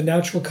Ingham, the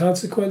natural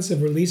consequence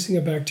of releasing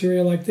a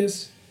bacteria like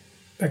this,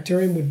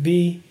 bacterium, would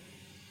be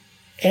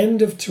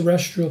end of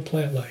terrestrial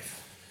plant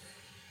life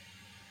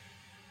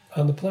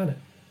on the planet.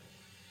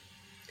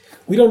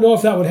 We don't know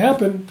if that would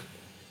happen,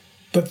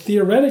 but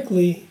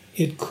theoretically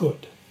it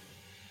could.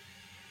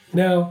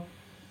 Now,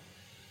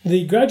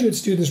 the graduate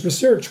student's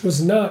research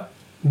was not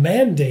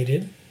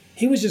mandated.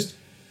 He was just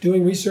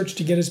doing research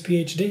to get his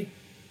PhD.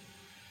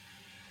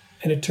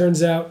 And it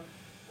turns out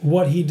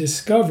what he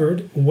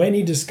discovered, when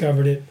he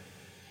discovered it,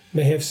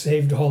 may have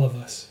saved all of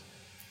us.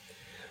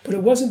 But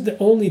it wasn't the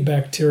only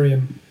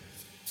bacterium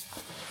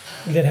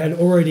that had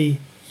already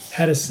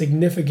had a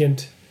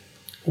significant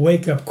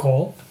wake-up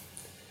call.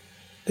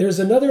 There's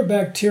another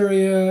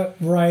bacteria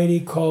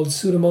variety called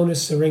Pseudomonas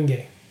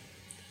syringae,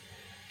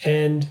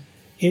 and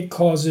it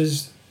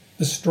causes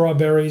the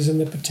strawberries and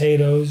the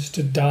potatoes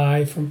to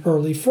die from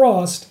early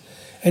frost.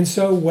 And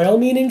so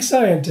well-meaning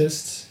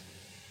scientists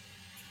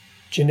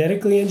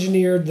genetically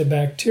engineered the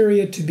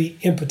bacteria to be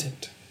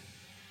impotent.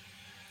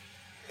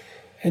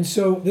 And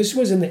so this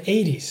was in the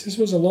 80s. This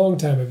was a long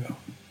time ago.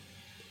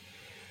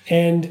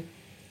 And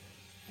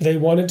they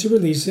wanted to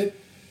release it,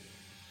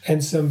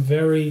 and some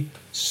very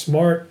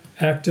smart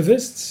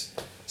activists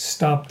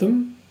stopped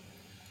them.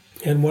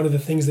 And one of the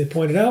things they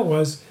pointed out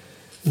was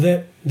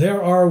that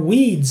there are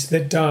weeds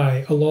that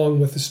die along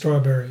with the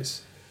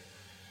strawberries.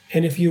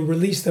 And if you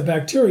release the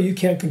bacteria, you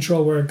can't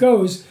control where it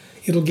goes.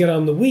 It'll get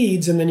on the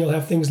weeds, and then you'll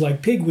have things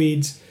like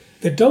pigweeds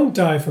that don't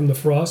die from the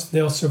frost.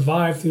 They'll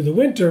survive through the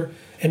winter,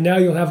 and now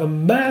you'll have a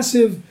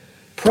massive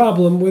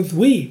problem with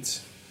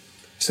weeds.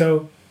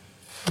 So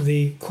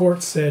the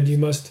court said you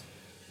must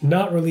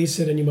not release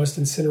it, and you must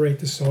incinerate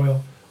the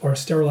soil or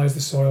sterilize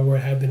the soil where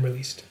it had been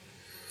released.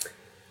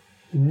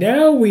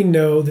 Now we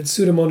know that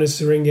Pseudomonas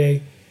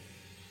syringae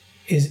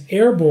is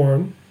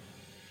airborne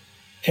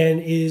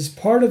and is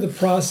part of the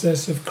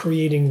process of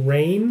creating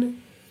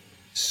rain,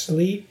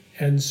 sleet,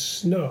 and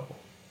snow.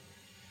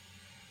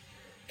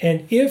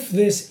 And if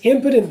this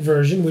impotent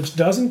version, which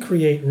doesn't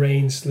create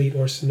rain, sleet,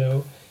 or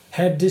snow,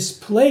 had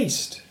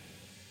displaced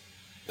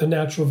the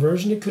natural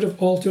version, it could have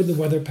altered the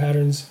weather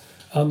patterns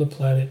on the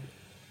planet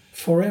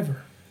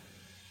forever.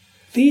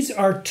 These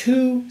are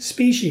two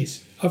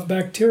species of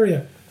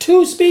bacteria.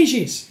 Two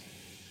species.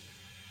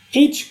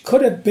 Each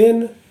could have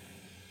been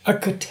a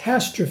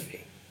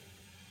catastrophe.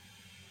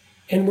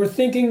 And we're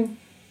thinking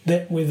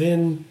that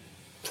within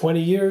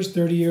 20 years,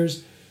 30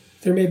 years,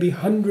 there may be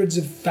hundreds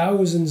of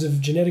thousands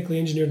of genetically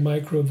engineered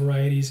microbe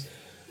varieties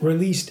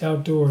released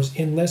outdoors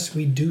unless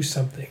we do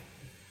something.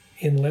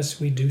 Unless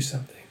we do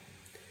something.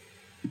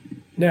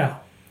 Now,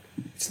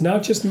 it's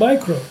not just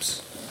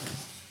microbes.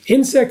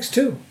 Insects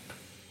too.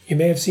 You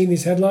may have seen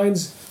these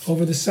headlines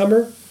over the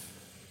summer.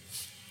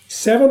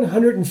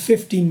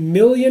 750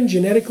 million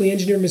genetically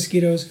engineered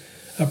mosquitoes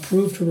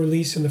approved for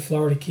release in the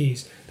Florida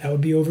Keys. That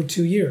would be over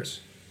 2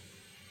 years.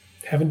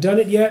 Haven't done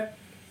it yet.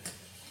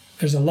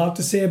 There's a lot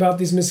to say about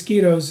these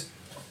mosquitoes.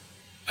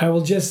 I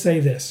will just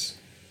say this.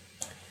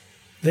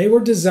 They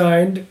were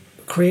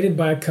created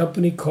by a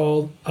company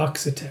called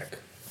Oxitec.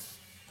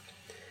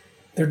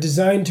 They're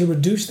designed to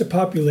reduce the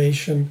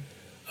population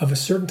of a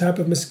certain type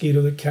of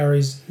mosquito that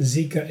carries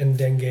Zika and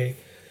dengue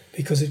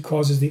because it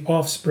causes the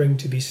offspring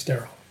to be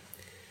sterile.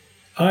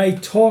 I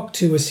talked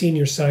to a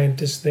senior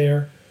scientist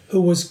there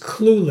who was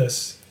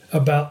clueless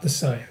about the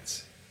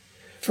science.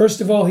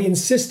 First of all, he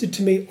insisted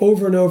to me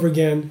over and over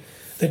again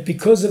that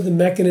because of the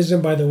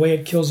mechanism by the way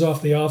it kills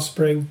off the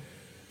offspring,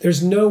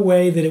 there's no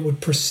way that it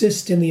would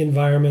persist in the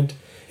environment.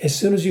 As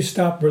soon as you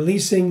stop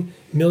releasing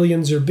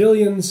millions or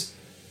billions,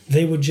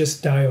 they would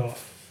just die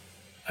off.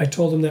 I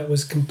told him that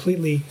was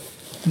completely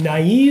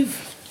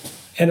naive,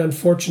 and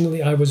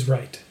unfortunately I was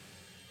right.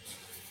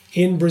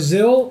 In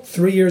Brazil,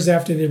 3 years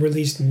after they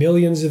released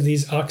millions of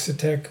these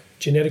Oxitec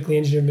genetically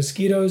engineered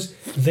mosquitoes,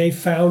 they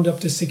found up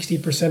to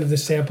 60% of the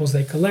samples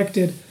they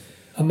collected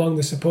among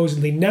the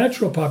supposedly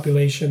natural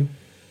population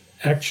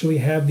actually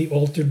had the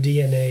altered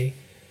DNA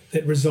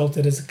that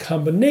resulted as a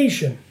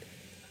combination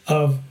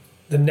of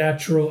the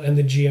natural and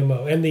the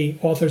GMO. And the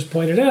authors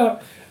pointed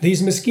out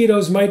these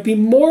mosquitoes might be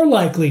more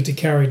likely to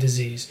carry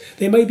disease.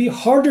 They might be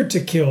harder to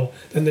kill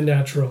than the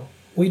natural.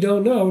 We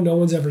don't know. No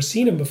one's ever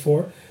seen them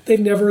before. They've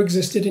never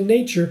existed in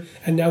nature,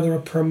 and now they're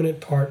a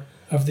permanent part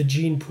of the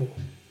gene pool.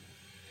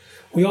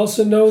 We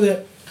also know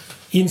that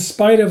in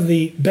spite of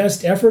the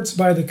best efforts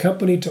by the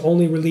company to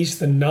only release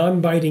the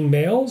non-biting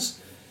males,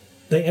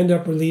 they end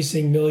up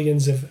releasing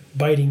millions of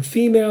biting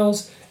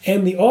females,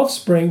 and the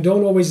offspring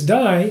don't always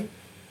die.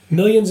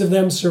 Millions of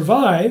them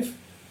survive.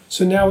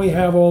 So now we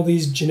have all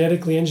these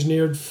genetically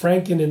engineered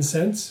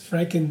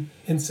Frankenstein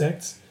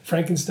insects,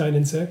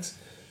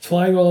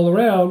 flying all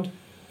around.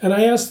 And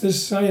I asked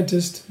this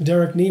scientist,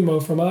 Derek Nemo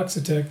from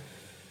Oxitec,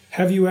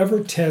 have you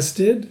ever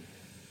tested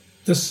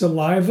the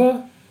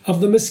saliva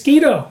of the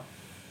mosquito?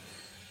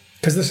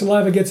 because the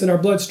saliva gets in our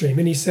bloodstream.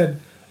 And he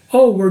said,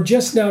 oh, we're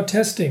just now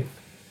testing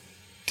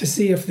to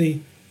see if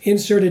the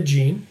inserted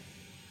gene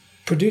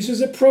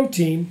produces a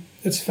protein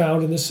that's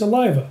found in the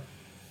saliva.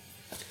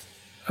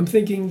 I'm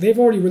thinking they've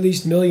already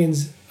released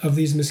millions of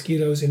these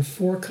mosquitoes in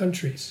 4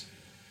 countries.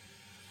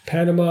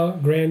 Panama,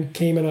 Grand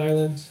Cayman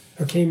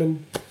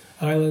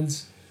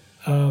Islands,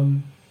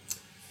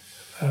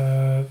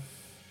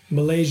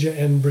 Malaysia,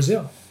 and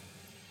Brazil.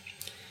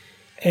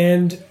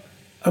 And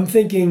I'm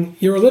thinking,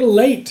 you're a little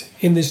late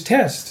in this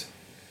test,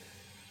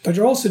 but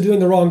you're also doing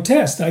the wrong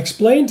test. I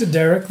explained to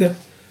Derek that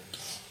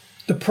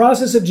the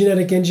process of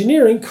genetic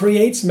engineering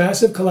creates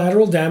massive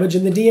collateral damage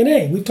in the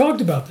DNA. We've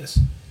talked about this.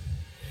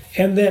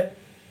 And that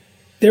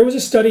there was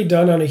a study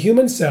done on a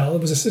human cell.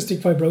 It was a cystic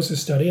fibrosis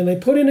study, and they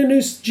put in a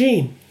new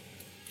gene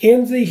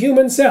in the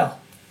human cell.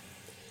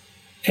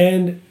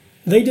 And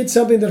they did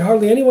something that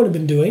hardly anyone had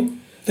been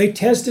doing. They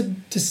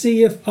tested to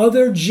see if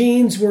other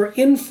genes were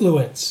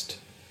influenced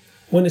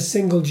when a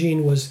single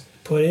gene was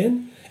put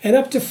in, and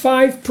up to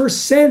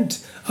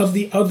 5% of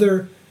the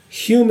other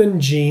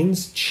human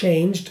genes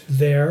changed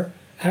their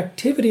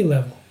activity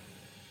level,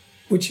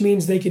 which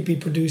means they could be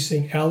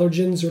producing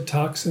allergens or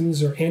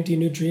toxins or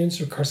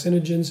anti-nutrients or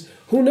carcinogens,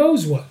 who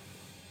knows what.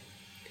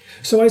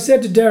 So I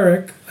said to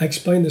Derek, I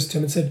explained this to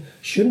him and said,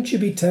 shouldn't you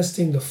be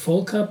testing the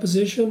full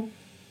composition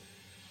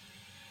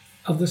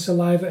of the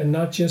saliva and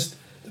not just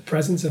the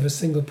presence of a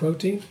single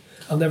protein?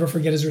 I'll never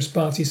forget his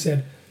response. He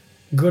said,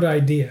 good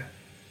idea.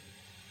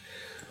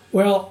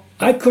 Well,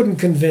 I couldn't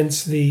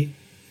convince the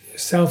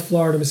South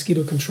Florida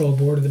Mosquito Control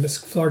Board or the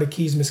Florida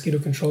Keys Mosquito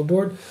Control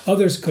Board.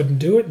 Others couldn't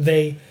do it.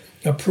 They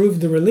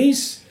approved the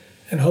release,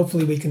 and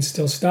hopefully we can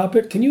still stop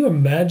it. Can you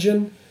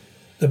imagine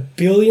the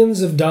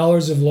billions of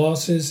dollars of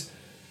losses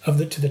to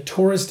the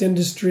tourist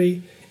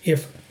industry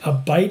if a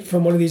bite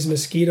from one of these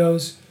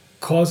mosquitoes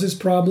causes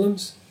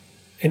problems?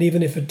 And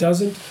even if it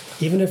doesn't,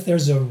 even if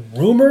there's a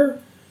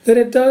rumor that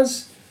it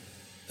does,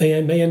 they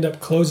may end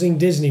up closing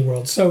Disney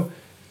World. So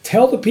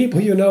tell the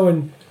people you know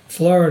in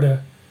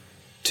Florida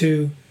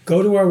to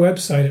go to our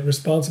website at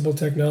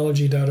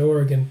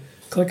responsibletechnology.org and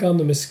click on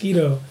the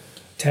mosquito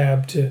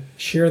tab to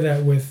share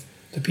that with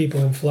the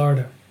people in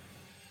Florida.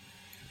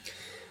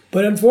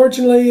 But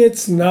unfortunately,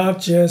 it's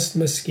not just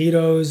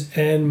mosquitoes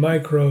and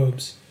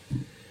microbes.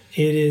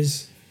 It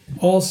is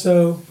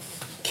also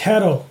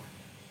cattle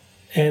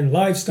and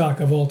livestock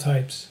of all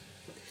types.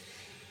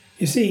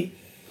 You see,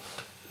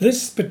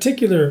 this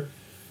particular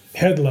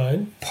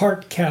headline,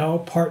 part cow,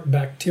 part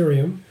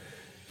bacterium,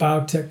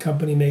 biotech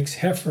company makes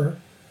heifer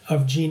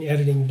of gene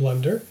editing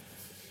blunder.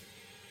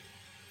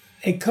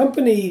 A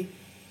company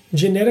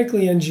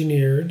genetically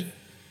engineered,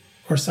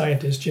 or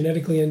scientists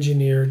genetically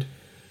engineered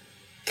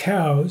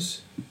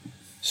cows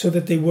so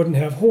that they wouldn't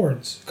have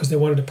horns, because they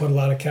wanted to put a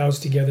lot of cows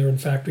together in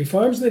factory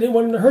farms. They didn't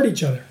want them to hurt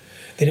each other.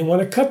 They didn't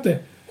want to cut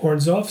the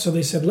horns off, so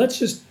they said, let's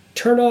just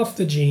turn off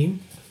the gene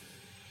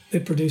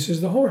that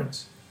produces the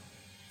horns.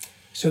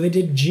 So they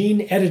did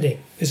gene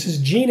editing. This is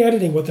gene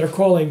editing, what they're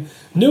calling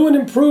new and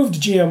improved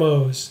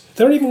GMOs.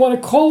 They don't even want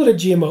to call it a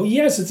GMO.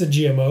 Yes, it's a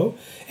GMO,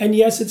 and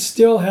yes, it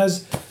still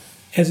has,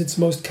 as its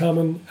most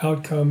common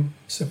outcome,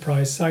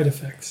 surprise side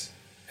effects,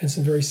 and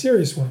some very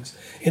serious ones.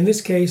 In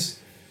this case,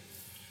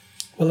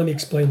 well, let me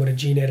explain what a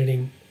gene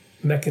editing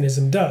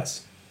mechanism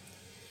does.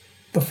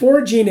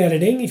 Before gene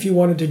editing, if you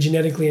wanted to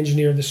genetically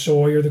engineer the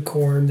soy or the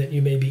corn that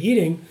you may be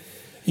eating,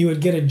 you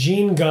would get a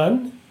gene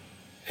gun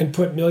and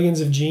put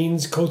millions of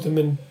genes, coat them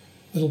in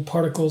little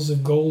particles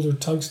of gold or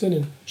tungsten,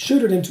 and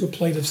shoot it into a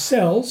plate of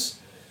cells,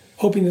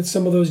 hoping that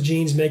some of those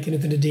genes make it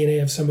into the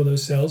DNA of some of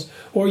those cells,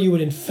 or you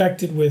would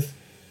infect it with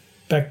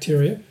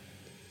bacteria,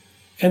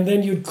 and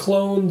then you'd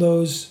clone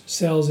those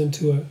cells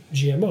into a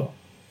GMO.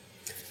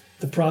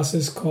 The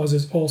process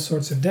causes all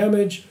sorts of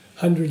damage,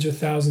 hundreds or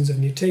thousands of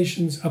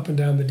mutations up and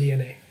down the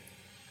DNA.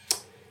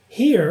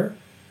 Here,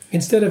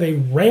 instead of a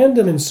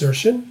random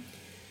insertion,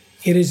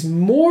 it is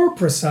more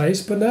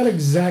precise, but not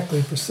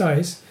exactly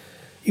precise.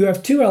 You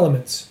have 2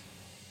 elements.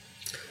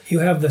 You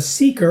have the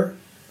seeker,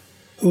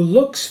 who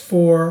looks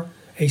for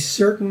a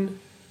certain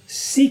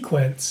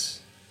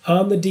sequence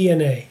on the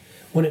DNA.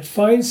 When it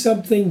finds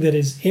something that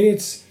is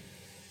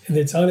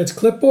that's on its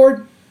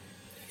clipboard,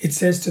 it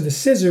says to the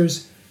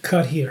scissors,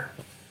 cut here.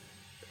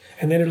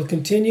 And then it'll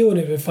continue, and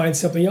if it finds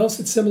something else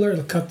that's similar,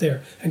 it'll cut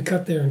there, and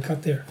cut there, and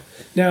cut there.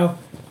 Now,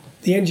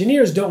 the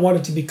engineers don't want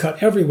it to be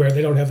cut everywhere.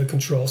 They don't have the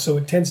control, so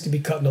it tends to be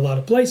cut in a lot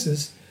of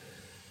places.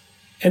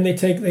 And they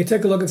take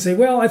a look and say,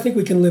 well, I think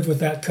we can live with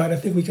that cut. I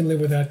think we can live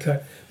with that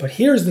cut. But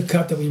here's the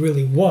cut that we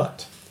really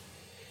want.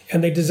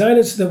 And they design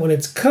it so that when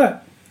it's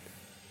cut,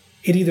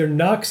 it either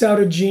knocks out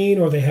a gene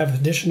or they have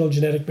additional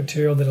genetic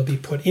material that'll be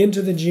put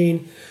into the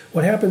gene.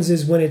 What happens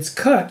is when it's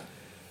cut,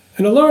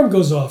 an alarm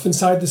goes off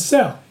inside the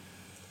cell.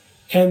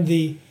 And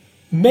the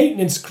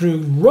maintenance crew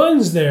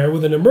runs there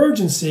with an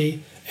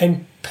emergency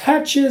and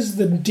patches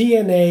the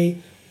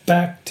DNA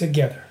back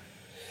together.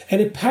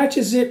 And it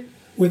patches it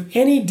with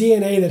any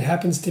DNA that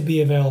happens to be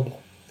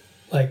available.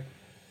 Like,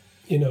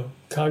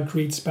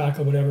 concrete,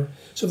 spackle, whatever.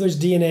 So if there's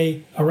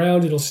DNA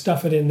around, it'll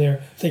stuff it in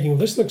there, thinking, well,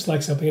 this looks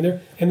like something in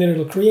there, and then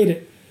it'll create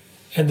it,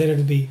 and then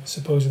it'll be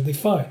supposedly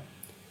fine.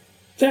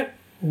 That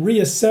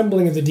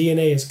reassembling of the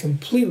DNA is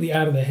completely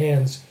out of the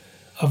hands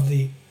of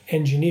the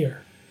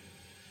engineer.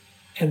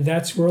 And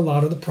that's where a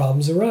lot of the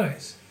problems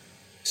arise.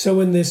 So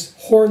in this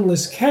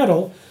hornless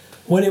cattle,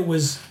 when it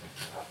was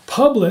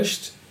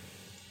published,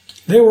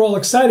 they were all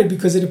excited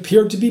because it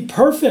appeared to be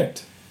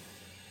perfect.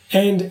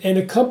 And an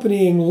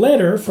accompanying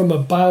letter from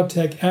a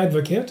biotech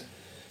advocate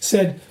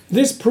said,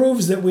 this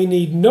proves that we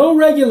need no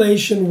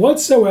regulation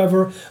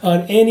whatsoever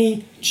on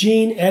any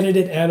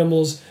gene-edited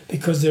animals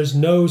because there's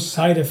no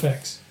side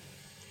effects.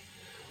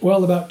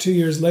 Well, about 2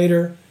 years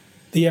later,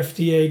 the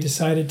FDA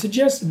decided to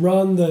just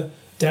run the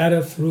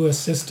data through a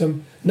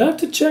system, not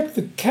to check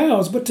the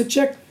cows, but to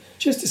check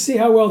just to see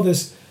how well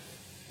this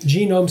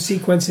genome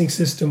sequencing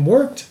system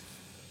worked.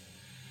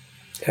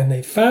 And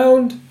they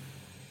found,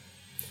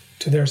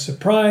 to their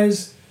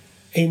surprise,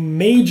 a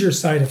major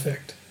side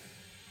effect.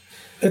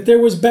 That there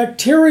was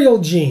bacterial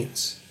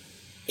genes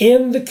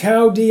in the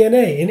cow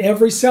DNA, in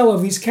every cell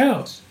of these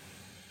cows.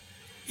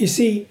 You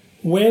see,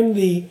 when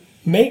the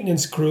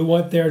maintenance crew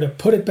went there to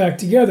put it back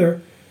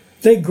together,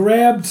 they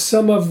grabbed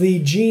some of the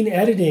gene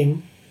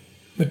editing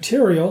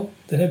material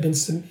that had been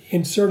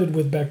inserted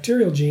with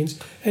bacterial genes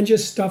and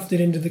just stuffed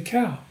it into the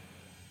cow.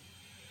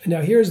 And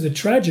now here's the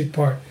tragic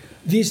part.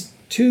 These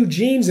 2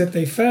 genes that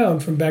they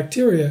found from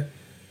bacteria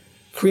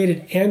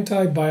created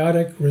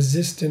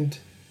antibiotic-resistant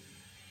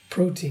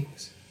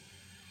proteins.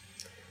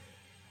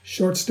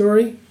 Short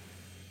story,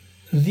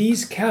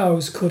 these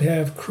cows could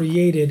have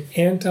created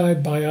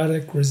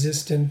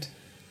antibiotic-resistant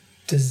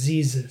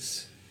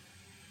diseases.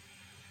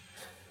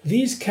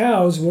 These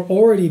cows were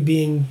already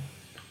being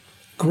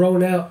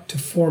grown out to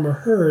form a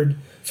herd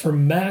for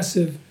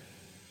massive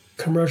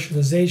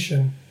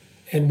commercialization,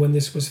 and when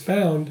this was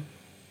found,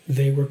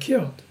 they were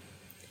killed.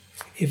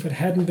 If it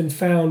hadn't been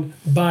found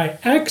by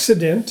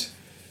accident,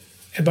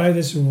 and by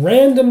this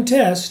random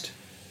test,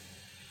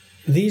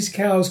 these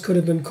cows could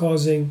have been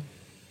causing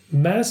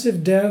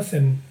massive death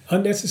and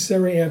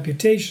unnecessary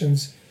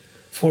amputations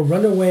for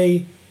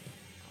runaway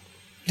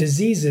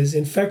diseases,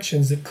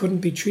 infections that couldn't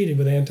be treated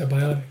with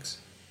antibiotics.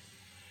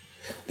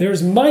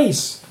 There's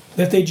mice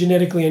that they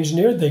genetically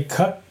engineered. They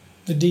cut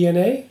the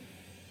DNA,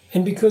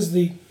 and because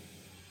the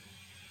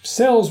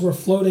cells were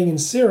floating in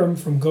serum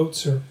from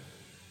goats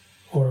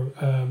or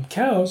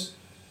cows,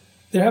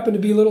 there happened to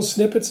be little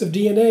snippets of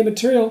DNA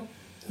material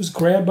that was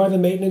grabbed by the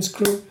maintenance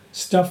crew,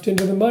 stuffed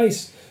into the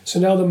mice. So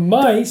now the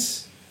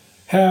mice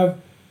have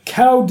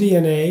cow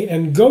DNA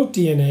and goat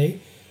DNA,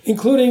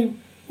 including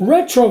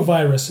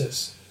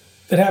retroviruses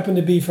that happen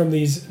to be from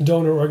these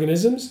donor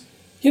organisms.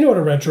 You know what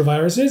a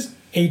retrovirus is?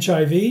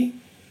 HIV.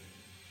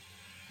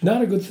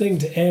 Not a good thing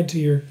to add to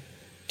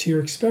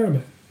your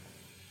experiment.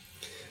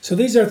 So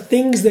these are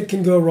things that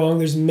can go wrong.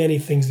 There's many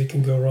things that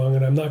can go wrong,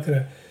 and I'm not going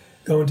to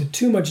go into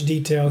too much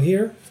detail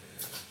here.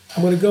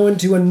 I'm going to go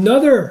into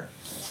another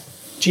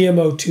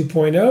GMO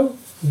 2.0,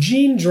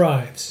 gene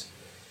drives.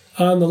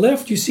 On the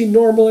left, you see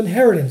normal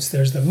inheritance.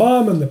 There's the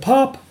mom and the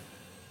pop,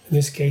 in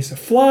this case a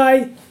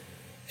fly,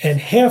 and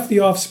half the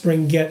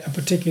offspring get a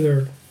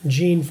particular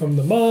gene from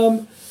the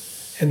mom,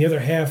 and the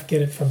other half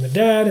get it from the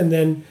dad, and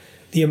then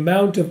the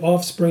amount of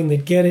offspring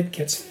that get it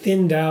gets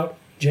thinned out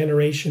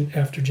generation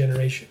after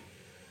generation.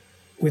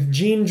 With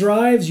gene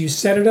drives, you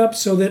set it up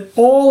so that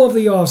all of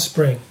the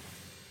offspring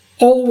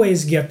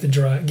always get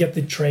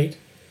the trait,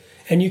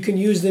 and you can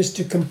use this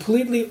to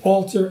completely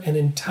alter an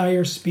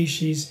entire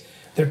species.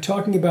 They're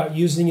talking about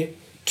using it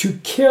to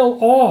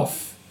kill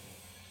off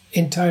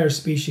entire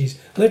species.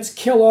 Let's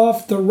kill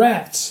off the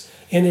rats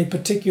in a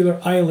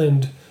particular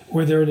island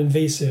where they're an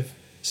invasive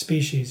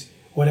species.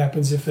 What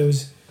happens if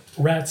those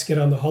rats get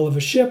on the hull of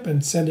a ship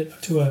and send it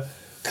to a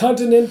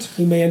continent?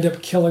 We may end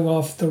up killing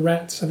off the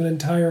rats of an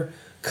entire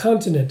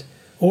continent.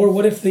 Or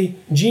what if the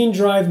gene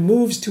drive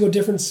moves to a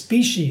different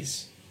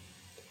species?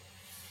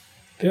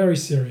 Very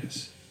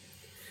serious.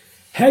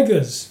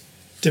 HEGAs,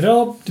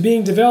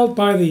 being developed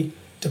by the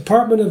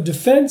Department of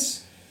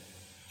Defense.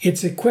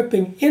 It's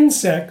equipping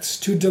insects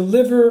to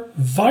deliver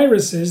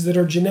viruses that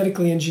are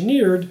genetically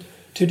engineered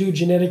to do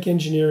genetic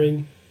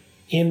engineering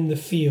in the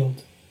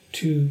field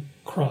to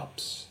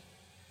crops.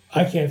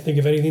 I can't think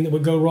of anything that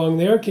would go wrong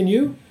there, can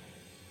you?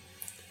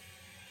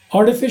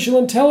 Artificial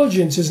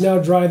intelligence is now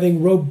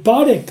driving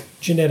robotic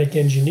genetic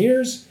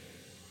engineers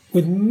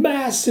with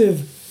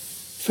massive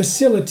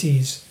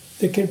facilities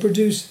that can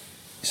produce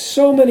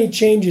so many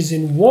changes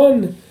in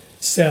one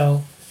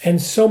cell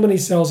and so many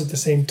cells at the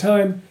same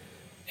time,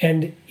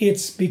 and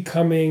it's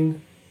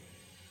becoming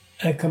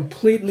a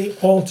completely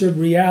altered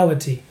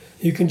reality.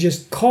 You can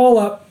just call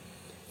up,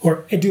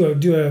 or you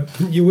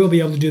will be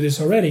able to do this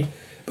already,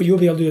 but you'll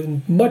be able to do it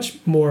in much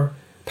more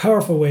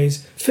powerful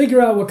ways.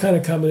 Figure out what kind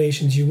of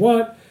combinations you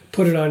want,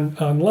 put it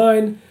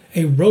online,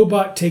 a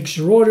robot takes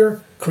your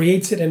order,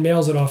 creates it, and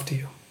mails it off to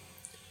you.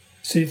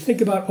 So you think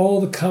about all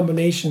the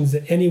combinations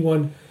that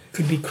anyone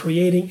could be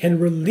creating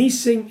and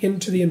releasing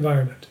into the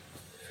environment.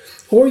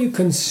 or you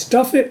can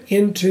stuff it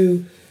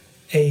into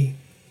a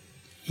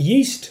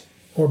yeast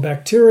or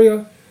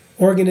bacteria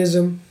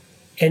organism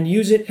and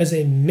use it as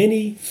a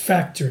mini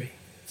factory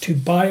to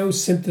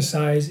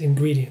biosynthesize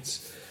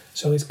ingredients.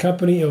 So this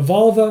company,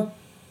 Evolva,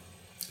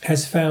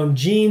 has found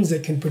genes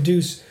that can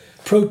produce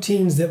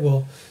proteins that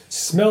will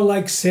smell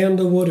like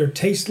sandalwood or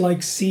taste like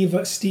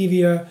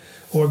stevia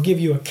or give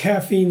you a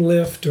caffeine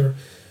lift or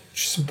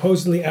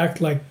supposedly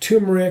act like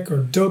turmeric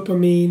or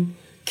dopamine,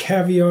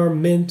 caviar,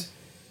 mint.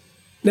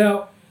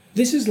 Now,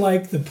 this is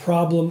like the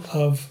problem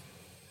of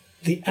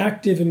the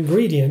active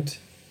ingredient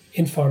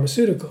in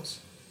pharmaceuticals.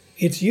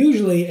 It's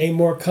usually a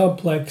more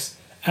complex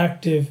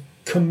active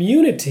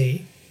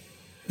community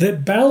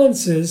that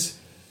balances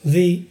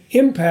the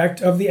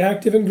impact of the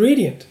active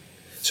ingredient.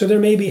 So there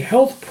may be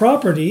health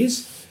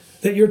properties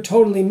that you're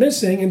totally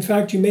missing. In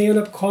fact, you may end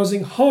up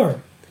causing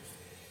harm.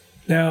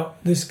 Now,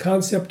 this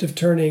concept of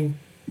turning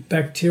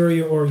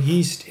bacteria or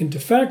yeast into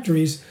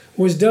factories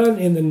was done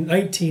in the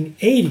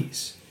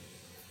 1980s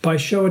by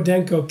Showa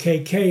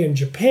KK in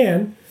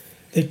Japan.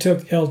 They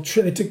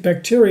took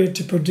bacteria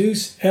to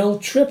produce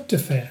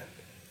L-tryptophan,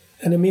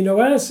 an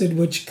amino acid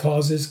which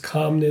causes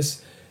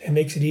calmness and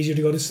makes it easier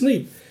to go to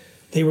sleep.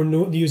 They were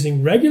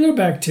using regular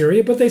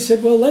bacteria, but they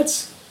said, well,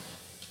 let's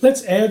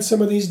add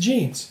some of these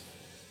genes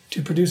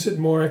to produce it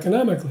more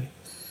economically.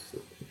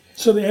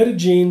 So they added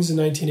genes in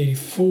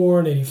 1984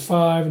 and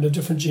 85 and a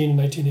different gene in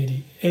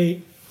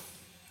 1988.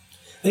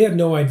 They had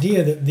no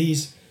idea that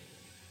these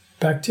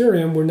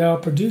bacterium were now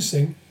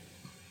producing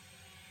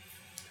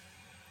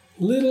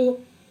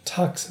little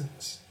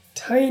toxins,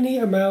 tiny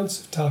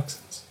amounts of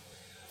toxins,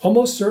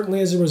 almost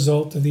certainly as a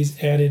result of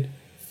these added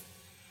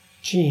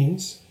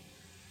genes.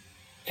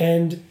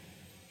 And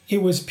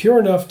it was pure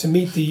enough to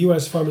meet the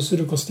U.S.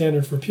 pharmaceutical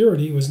standard for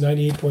purity. It was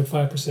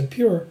 98.5%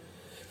 pure,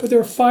 but there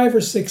were 5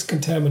 or 6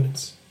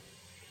 contaminants,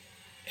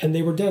 and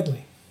they were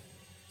deadly.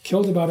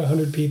 Killed about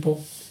 100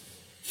 people.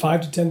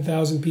 5,000 to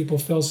 10,000 people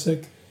fell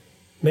sick.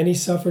 Many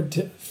suffered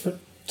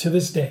to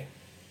this day,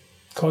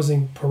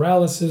 causing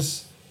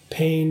paralysis,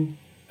 pain,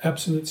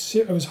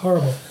 it was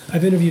horrible.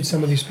 I've interviewed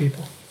some of these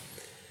people.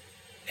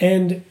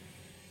 And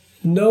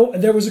no,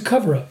 there was a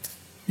cover-up.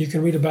 You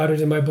can read about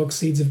it in my book,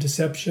 Seeds of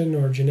Deception,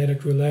 or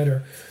Genetic Roulette,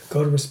 or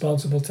go to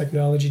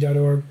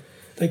responsibletechnology.org.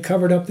 They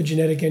covered up the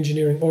genetic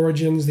engineering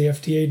origins, the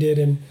FDA did,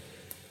 and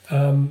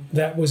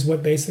that was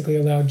what basically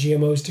allowed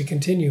GMOs to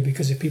continue,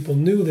 because if people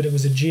knew that it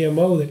was a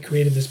GMO that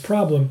created this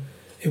problem,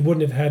 it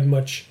wouldn't have had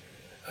much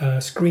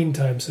screen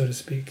time, so to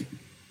speak.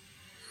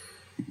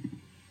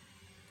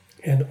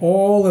 And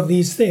all of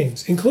these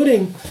things,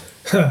 including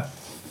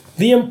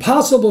the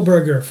Impossible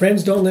Burger.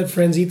 Friends, don't let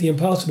friends eat the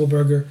Impossible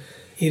Burger.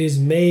 It is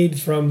made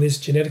from this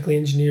genetically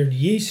engineered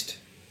yeast.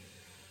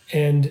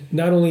 And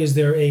not only is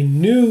there a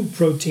new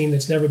protein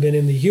that's never been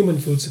in the human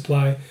food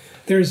supply,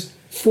 there's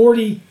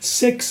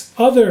 46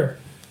 other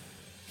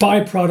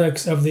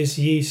byproducts of this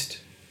yeast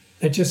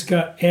that just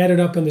got added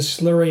up in the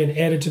slurry and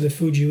added to the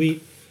food you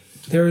eat.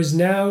 There is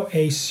now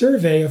a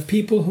survey of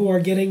people who are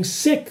getting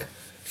sick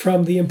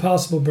from the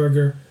Impossible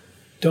Burger.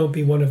 Don't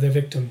be one of their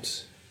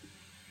victims.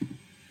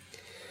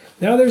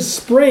 Now there's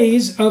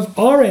sprays of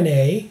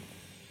RNA.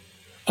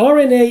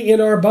 RNA in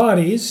our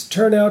bodies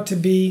turn out to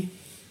be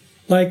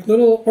like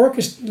little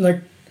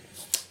orchestra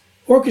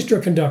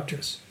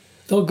conductors.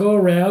 They'll go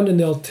around and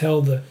they'll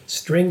tell the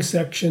string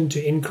section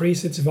to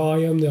increase its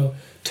volume. They'll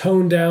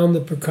tone down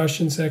the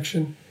percussion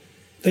section.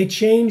 They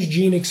change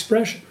gene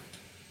expression.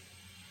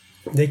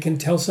 They can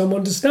tell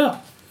someone to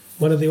stop,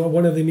 one of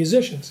the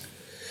musicians.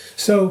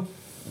 So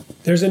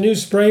there's a new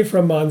spray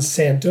from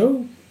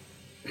Monsanto,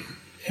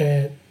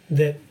 and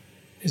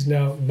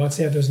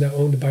Monsanto is now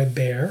owned by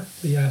Bayer,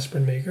 the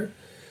aspirin maker,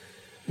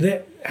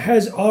 that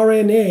has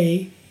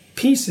RNA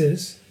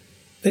pieces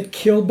that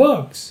kill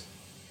bugs.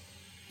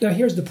 Now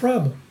here's the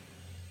problem.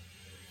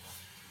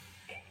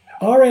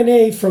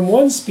 RNA from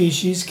one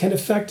species can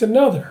affect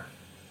another.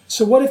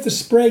 So what if the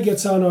spray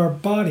gets on our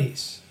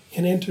bodies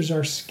and enters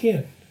our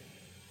skin,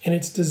 and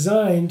it's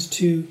designed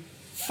to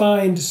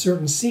find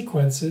certain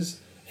sequences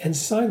and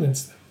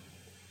silence them?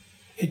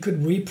 It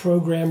could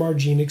reprogram our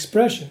gene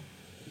expression,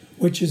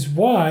 which is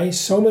why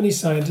so many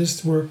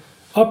scientists were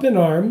up in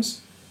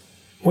arms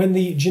when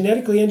the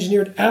genetically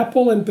engineered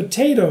apple and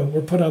potato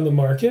were put on the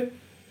market,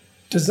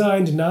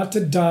 designed not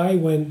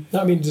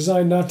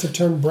to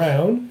turn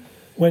brown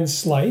when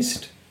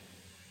sliced,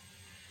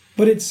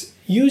 but it's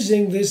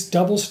using this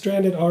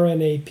double-stranded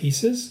RNA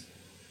pieces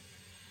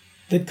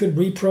that could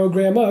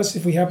reprogram us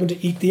if we happen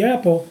to eat the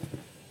apple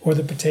or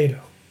the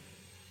potato.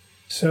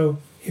 So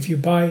if you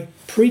buy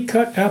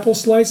pre-cut apple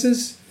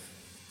slices,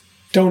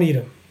 don't eat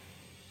them.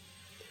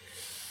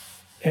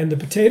 And the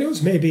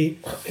potatoes may be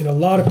in a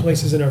lot of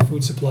places in our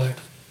food supply.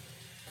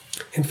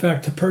 In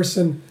fact, the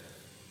person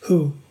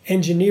who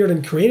engineered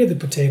and created the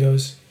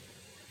potatoes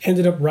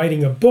ended up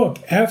writing a book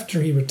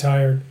after he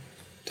retired,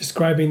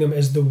 describing them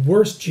as the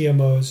worst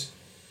GMOs,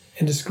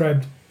 and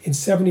described in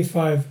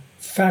 75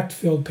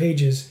 fact-filled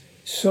pages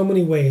so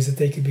many ways that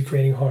they could be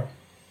creating harm.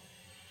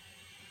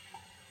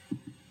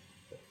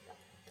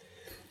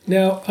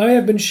 Now, I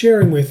have been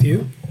sharing with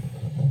you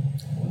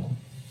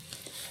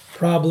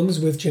problems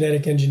with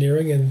genetic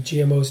engineering and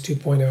GMOs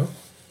 2.0.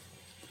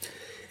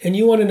 And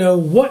you want to know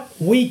what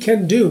we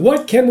can do.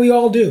 What can we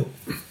all do?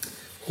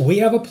 We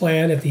have a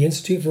plan at the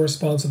Institute for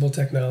Responsible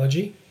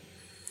Technology.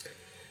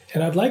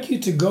 And I'd like you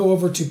to go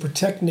over to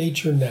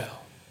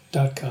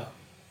protectnaturenow.com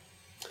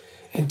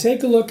and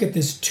take a look at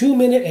this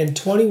 2-minute and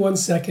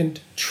 21-second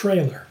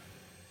trailer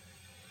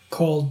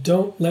called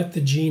Don't Let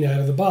the Gene Out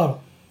of the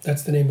Bottle.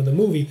 That's the name of the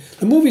movie.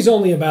 The movie's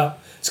only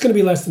it's going to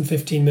be less than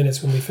 15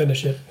 minutes when we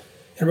finish it.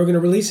 And we're going to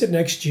release it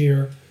next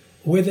year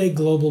with a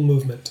global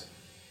movement.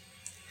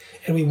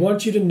 And we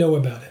want you to know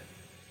about it.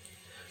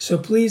 So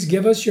please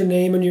give us your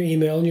name and your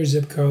email and your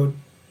zip code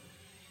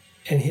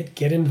and hit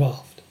get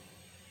involved.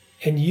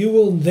 And you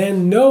will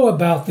then know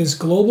about this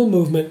global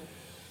movement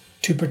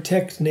to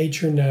protect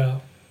nature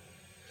now,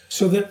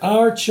 so that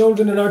our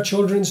children and our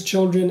children's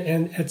children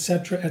and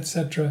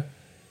etc.,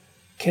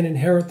 can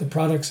inherit the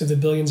products of the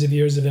billions of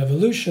years of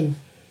evolution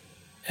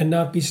and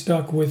not be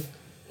stuck with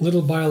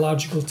little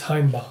biological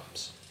time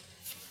bombs.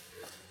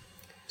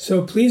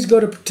 So please go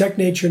to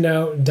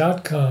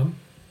protectnaturenow.com.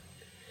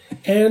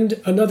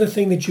 And another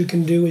thing that you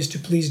can do is to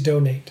please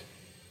donate.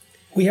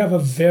 We have a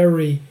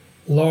very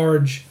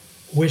large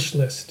wish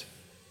list.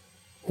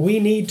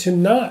 We need to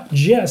not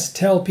just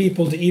tell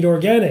people to eat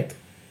organic.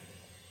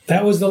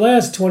 That was the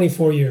last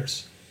 24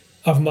 years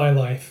of my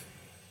life.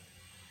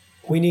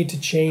 We need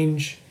to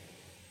change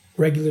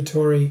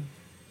regulatory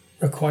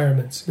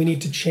requirements. We need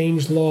to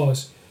change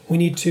laws. We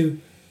need to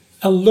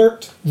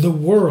alert the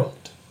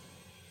world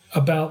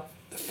about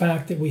the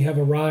fact that we have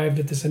arrived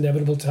at this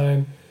inevitable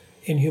time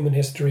in human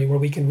history where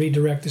we can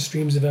redirect the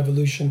streams of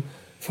evolution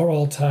for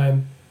all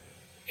time,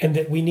 and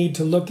that we need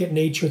to look at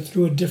nature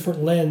through a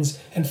different lens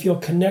and feel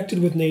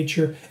connected with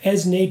nature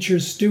as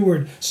nature's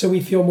steward, so we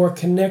feel more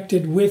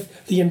connected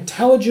with the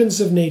intelligence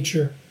of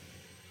nature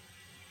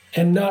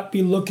and not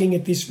be looking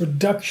at this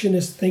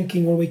reductionist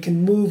thinking where we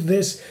can move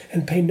this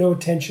and pay no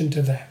attention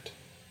to that.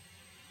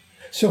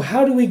 So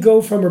how do we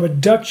go from a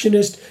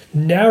reductionist,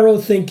 narrow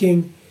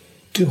thinking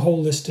to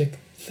holistic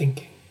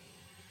thinking?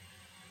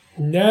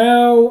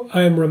 Now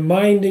I'm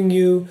reminding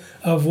you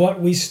of what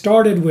we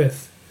started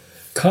with.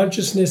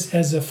 Consciousness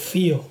as a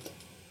field,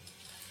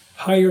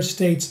 higher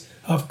states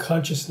of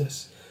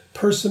consciousness,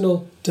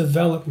 personal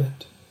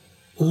development,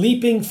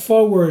 leaping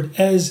forward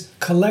as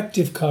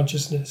collective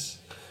consciousness,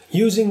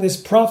 using this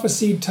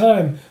prophesied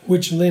time,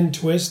 which Lynn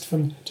Twist,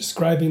 from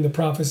describing the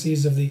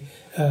prophecies of the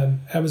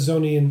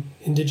Amazonian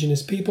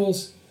indigenous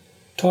peoples,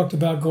 talked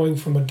about going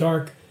from a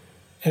dark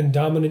and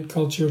dominant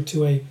culture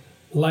to a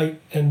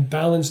light and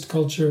balanced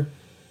culture,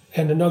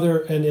 and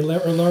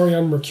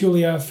Ilarion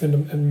Merkuliev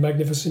and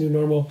Magnificent New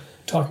Normal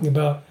talking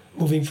about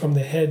moving from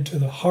the head to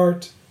the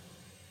heart,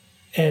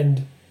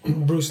 and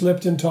Bruce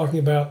Lipton talking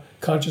about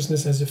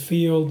consciousness as a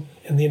field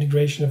and the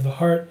integration of the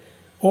heart.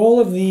 All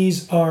of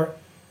these are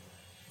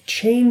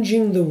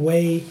changing the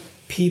way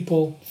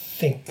people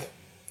think.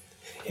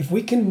 If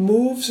we can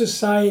move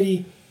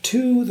society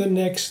to the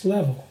next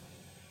level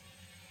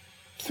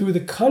through the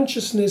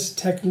consciousness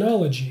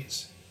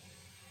technologies,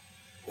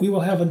 we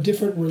will have a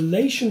different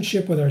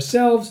relationship with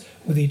ourselves,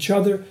 with each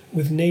other,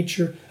 with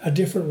nature, a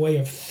different way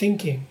of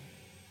thinking,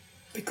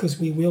 because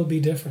we will be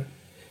different.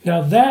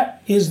 Now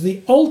that is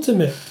the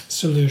ultimate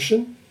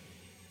solution,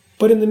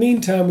 but in the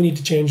meantime we need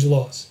to change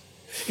laws.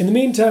 In the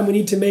meantime we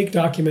need to make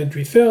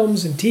documentary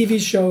films and TV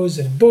shows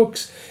and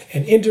books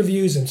and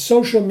interviews and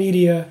social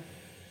media.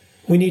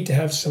 We need to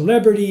have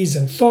celebrities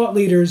and thought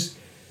leaders.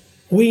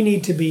 We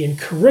need to be in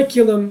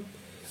curriculum.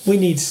 We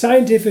need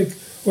scientific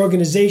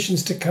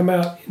organizations to come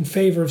out in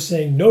favor of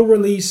saying no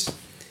release.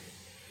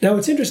 Now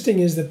what's interesting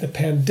is that the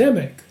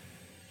pandemic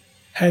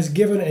has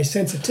given a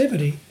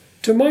sensitivity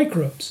to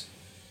microbes.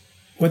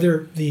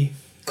 Whether the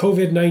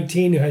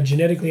COVID-19 had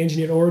genetically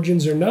engineered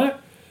origins or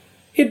not,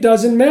 it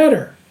doesn't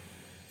matter.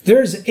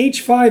 There's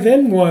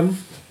H5N1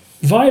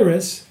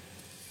 virus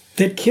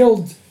that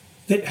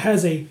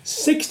has a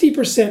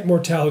 60%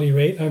 mortality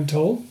rate, I'm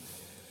told,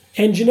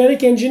 and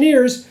genetic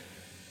engineers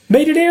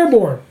made it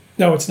airborne.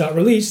 Now it's not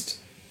released.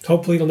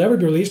 Hopefully it'll never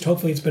be released.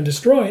 Hopefully it's been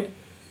destroyed.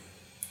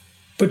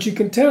 But you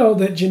can tell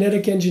that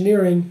genetic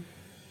engineering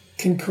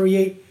can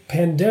create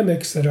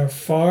pandemics that are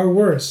far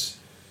worse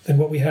than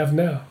what we have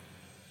now.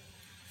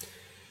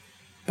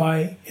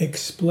 By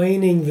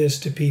explaining this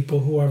to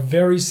people who are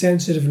very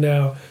sensitive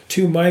now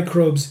to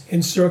microbes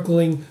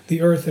encircling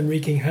the earth and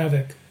wreaking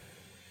havoc,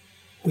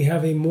 we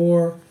have a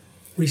more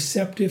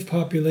receptive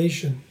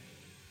population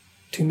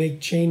to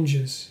make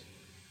changes.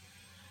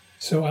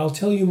 So I'll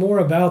tell you more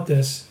about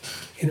this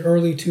in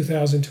early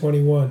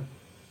 2021.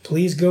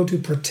 Please go to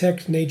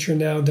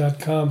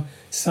protectnaturenow.com,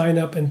 sign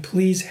up, and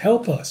please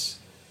help us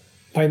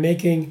by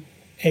making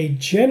a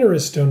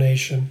generous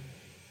donation,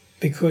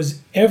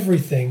 because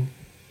everything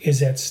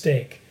is at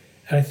stake.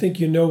 And I think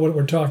you know what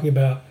we're talking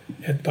about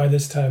by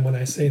this time when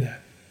I say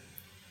that.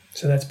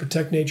 So that's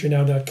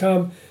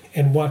protectnaturenow.com,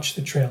 and watch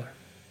the trailer.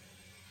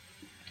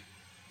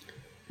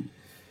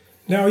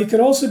 Now, you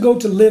can also go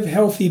to Live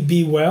Healthy,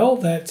 Be Well.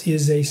 That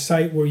is a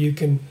site where you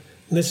can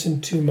listen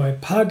to my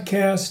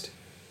podcast.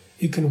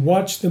 You can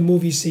watch the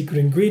movie Secret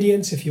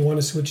Ingredients if you want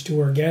to switch to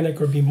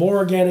organic or be more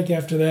organic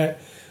after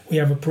that. We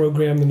have a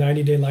program, the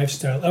 90-Day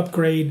Lifestyle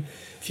Upgrade.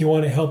 If you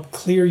want to help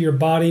clear your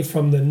body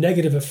from the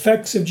negative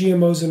effects of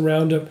GMOs and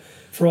Roundup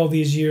for all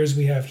these years,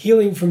 we have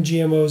healing from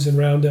GMOs and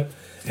Roundup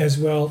as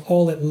well,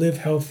 all at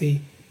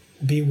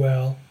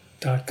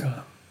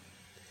livehealthybewell.com.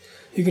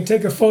 You can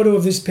take a photo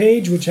of this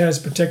page, which has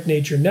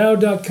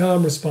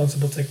protectnaturenow.com,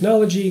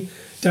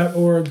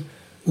 responsibletechnology.org,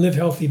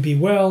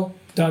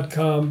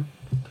 livehealthybewell.com,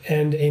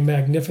 and a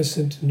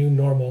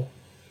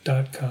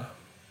magnificentnewnormal.com.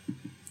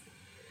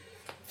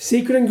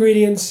 Secret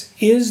Ingredients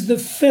is the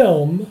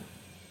film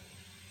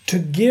to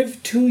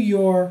give to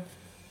your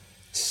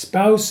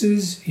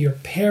spouses, your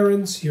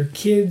parents, your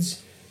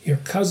kids, your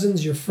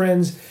cousins, your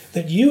friends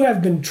that you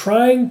have been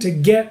trying to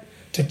get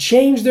to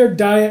change their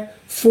diet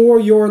for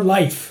your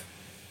life.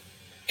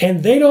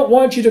 And they don't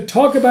want you to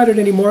talk about it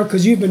anymore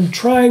because you've been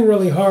trying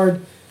really hard.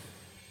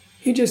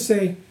 You just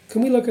say,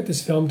 can we look at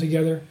this film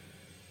together?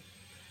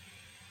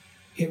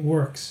 It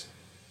works.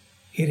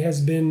 It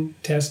has been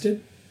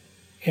tested,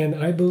 and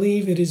I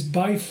believe it is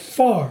by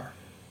far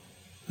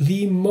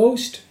the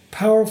most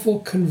powerful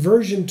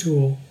conversion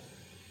tool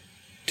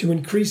to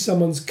increase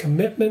someone's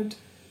commitment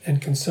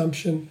and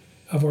consumption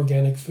of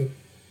organic food.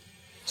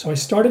 So I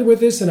started with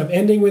this, and I'm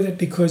ending with it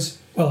because,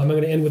 well, I'm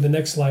going to end with the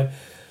next slide.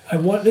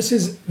 This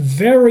is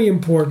very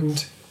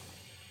important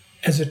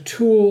as a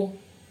tool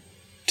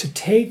to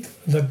take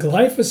the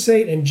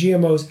glyphosate and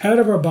GMOs out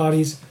of our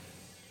bodies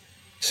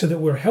so that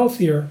we're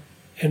healthier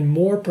and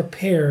more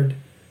prepared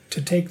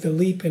to take the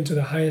leap into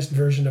the highest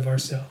version of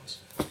ourselves.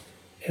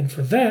 And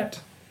for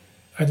that,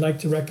 I'd like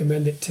to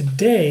recommend that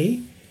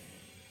today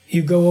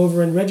you go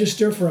over and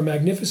register for a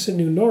Magnificent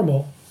New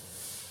Normal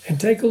and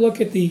take a look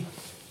at the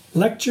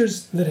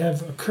lectures that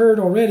have occurred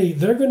already.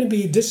 They're going to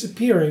be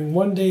disappearing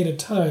one day at a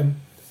time.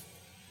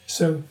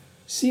 So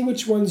see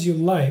which ones you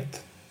like.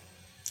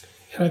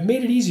 And I've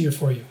made it easier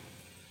for you.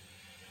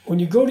 When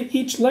you go to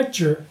each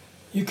lecture,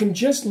 you can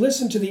just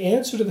listen to the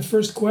answer to the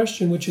first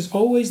question, which is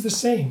always the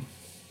same.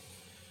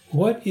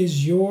 What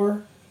is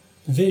your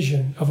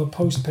vision of a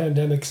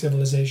post-pandemic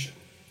civilization?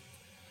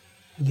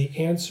 The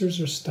answers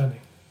are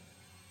stunning.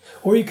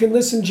 Or you can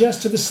listen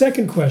just to the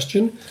second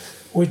question,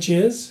 which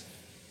is,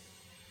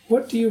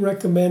 what do you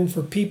recommend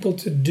for people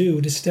to do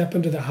to step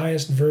into the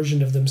highest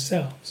version of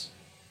themselves?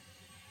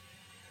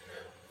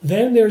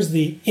 Then there's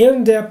the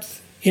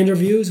in-depth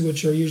interviews,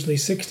 which are usually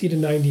 60 to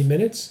 90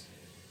 minutes.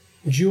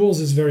 Jules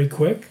is very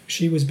quick.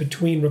 She was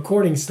between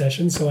recording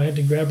sessions, so I had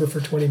to grab her for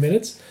 20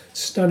 minutes.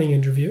 Stunning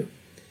interview.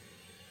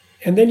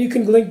 And then you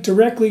can link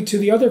directly to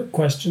the other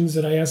questions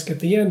that I ask at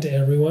the end to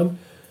everyone.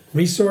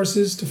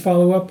 Resources to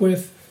follow up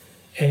with,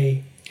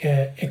 a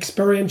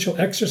experiential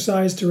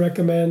exercise to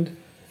recommend,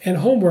 and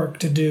homework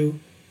to do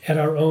at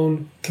our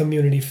own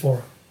community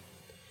forum.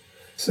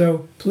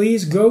 So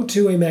please go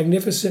to A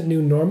Magnificent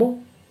New Normal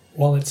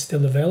while it's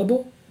still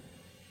available.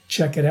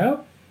 Check it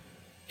out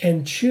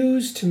and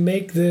choose to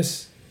make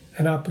this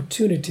an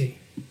opportunity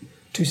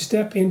to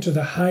step into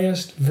the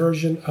highest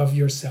version of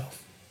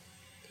yourself.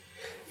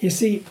 You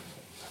see,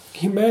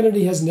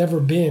 humanity has never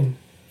been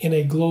in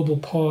a global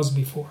pause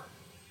before.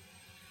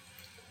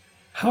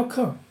 How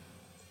come?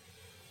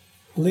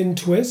 Lynn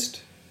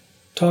Twist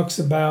talks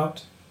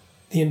about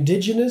the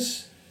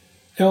indigenous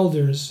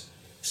elders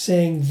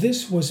saying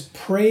this was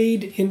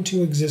prayed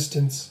into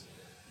existence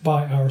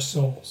by our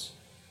souls.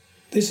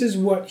 This is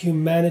what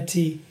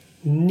humanity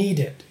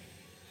needed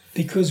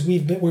because we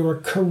were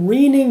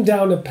careening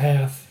down a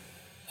path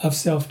of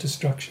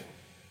self-destruction.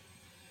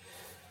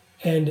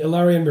 And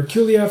Ilarion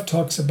Merkuliev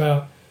talks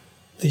about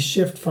the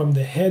shift from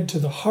the head to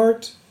the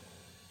heart,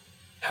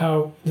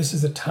 how this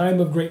is a time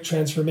of great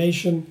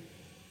transformation.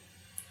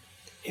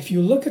 If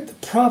you look at the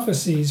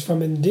prophecies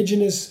from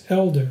indigenous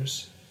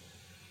elders,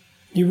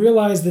 you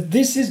realize that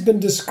this has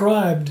been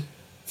described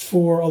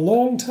for a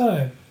long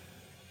time,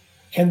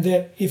 and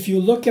that if you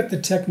look at the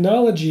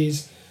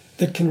technologies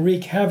that can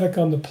wreak havoc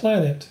on the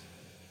planet,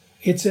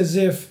 it's as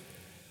if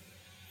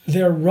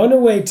they're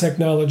runaway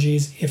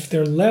technologies. If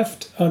they're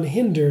left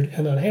unhindered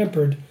and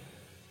unhampered,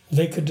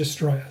 they could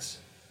destroy us.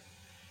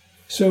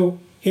 So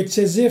it's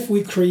as if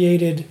we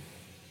created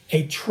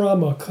a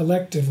trauma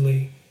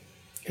collectively.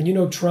 And you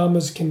know,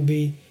 traumas can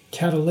be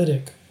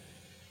catalytic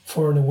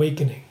for an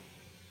awakening,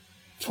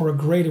 for a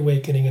great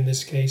awakening in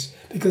this case,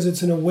 because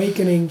it's an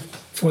awakening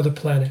for the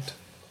planet.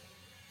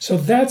 So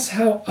that's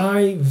how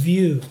I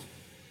view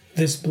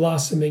this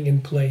blossoming in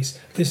place,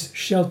 this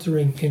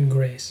sheltering in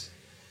grace.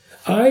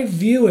 I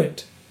view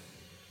it,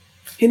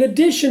 in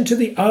addition to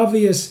the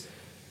obvious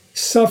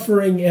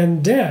suffering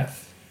and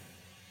death,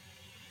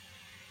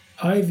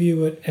 I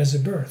view it as a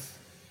birth.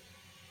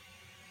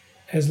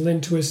 As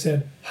Lynn Twist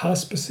said,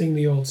 hospicing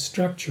the old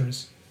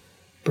structures,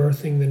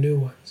 birthing the new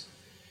ones.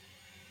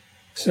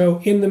 So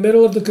in the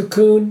middle of the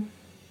cocoon,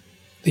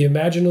 the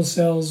imaginal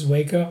cells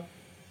wake up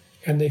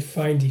and they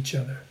find each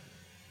other.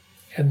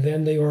 And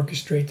then they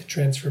orchestrate the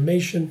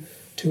transformation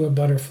to a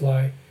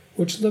butterfly,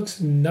 which looks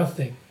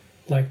nothing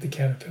like the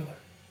caterpillar.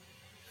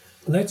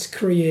 Let's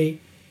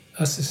create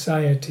a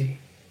society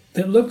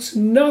that looks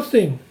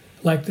nothing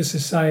like the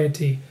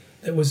society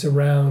that was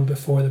around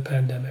before the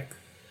pandemic.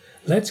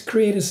 Let's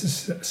create a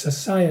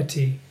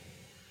society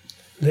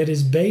that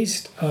is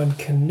based on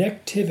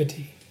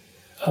connectivity,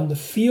 on the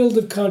field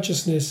of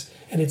consciousness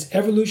and its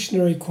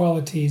evolutionary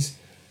qualities,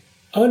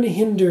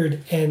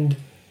 unhindered and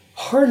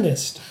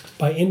harnessed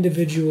by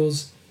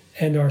individuals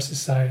and our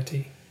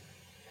society.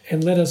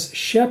 And let us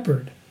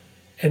shepherd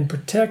and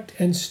protect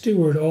and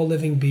steward all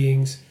living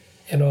beings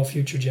and all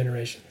future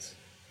generations.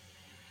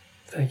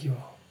 Thank you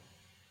all.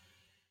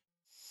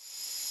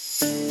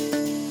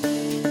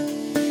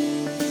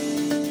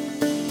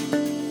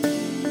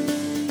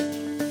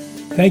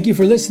 Thank you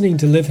for listening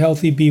to Live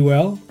Healthy, Be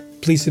Well.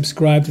 Please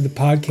subscribe to the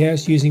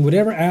podcast using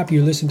whatever app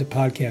you listen to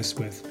podcasts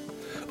with,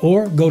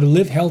 or go to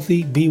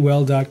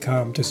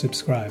livehealthybewell.com to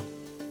subscribe.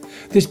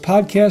 This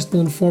podcast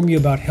will inform you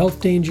about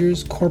health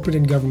dangers, corporate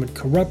and government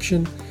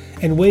corruption,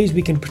 and ways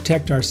we can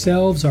protect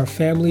ourselves, our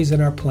families,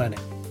 and our planet.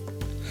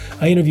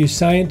 I interview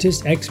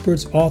scientists,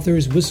 experts,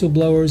 authors,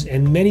 whistleblowers,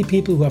 and many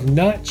people who have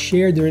not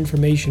shared their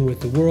information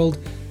with the world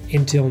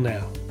until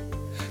now.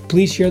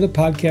 Please share the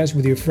podcast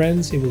with your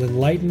friends. It will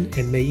enlighten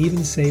and may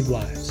even save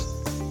lives.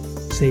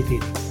 Safe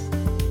eating.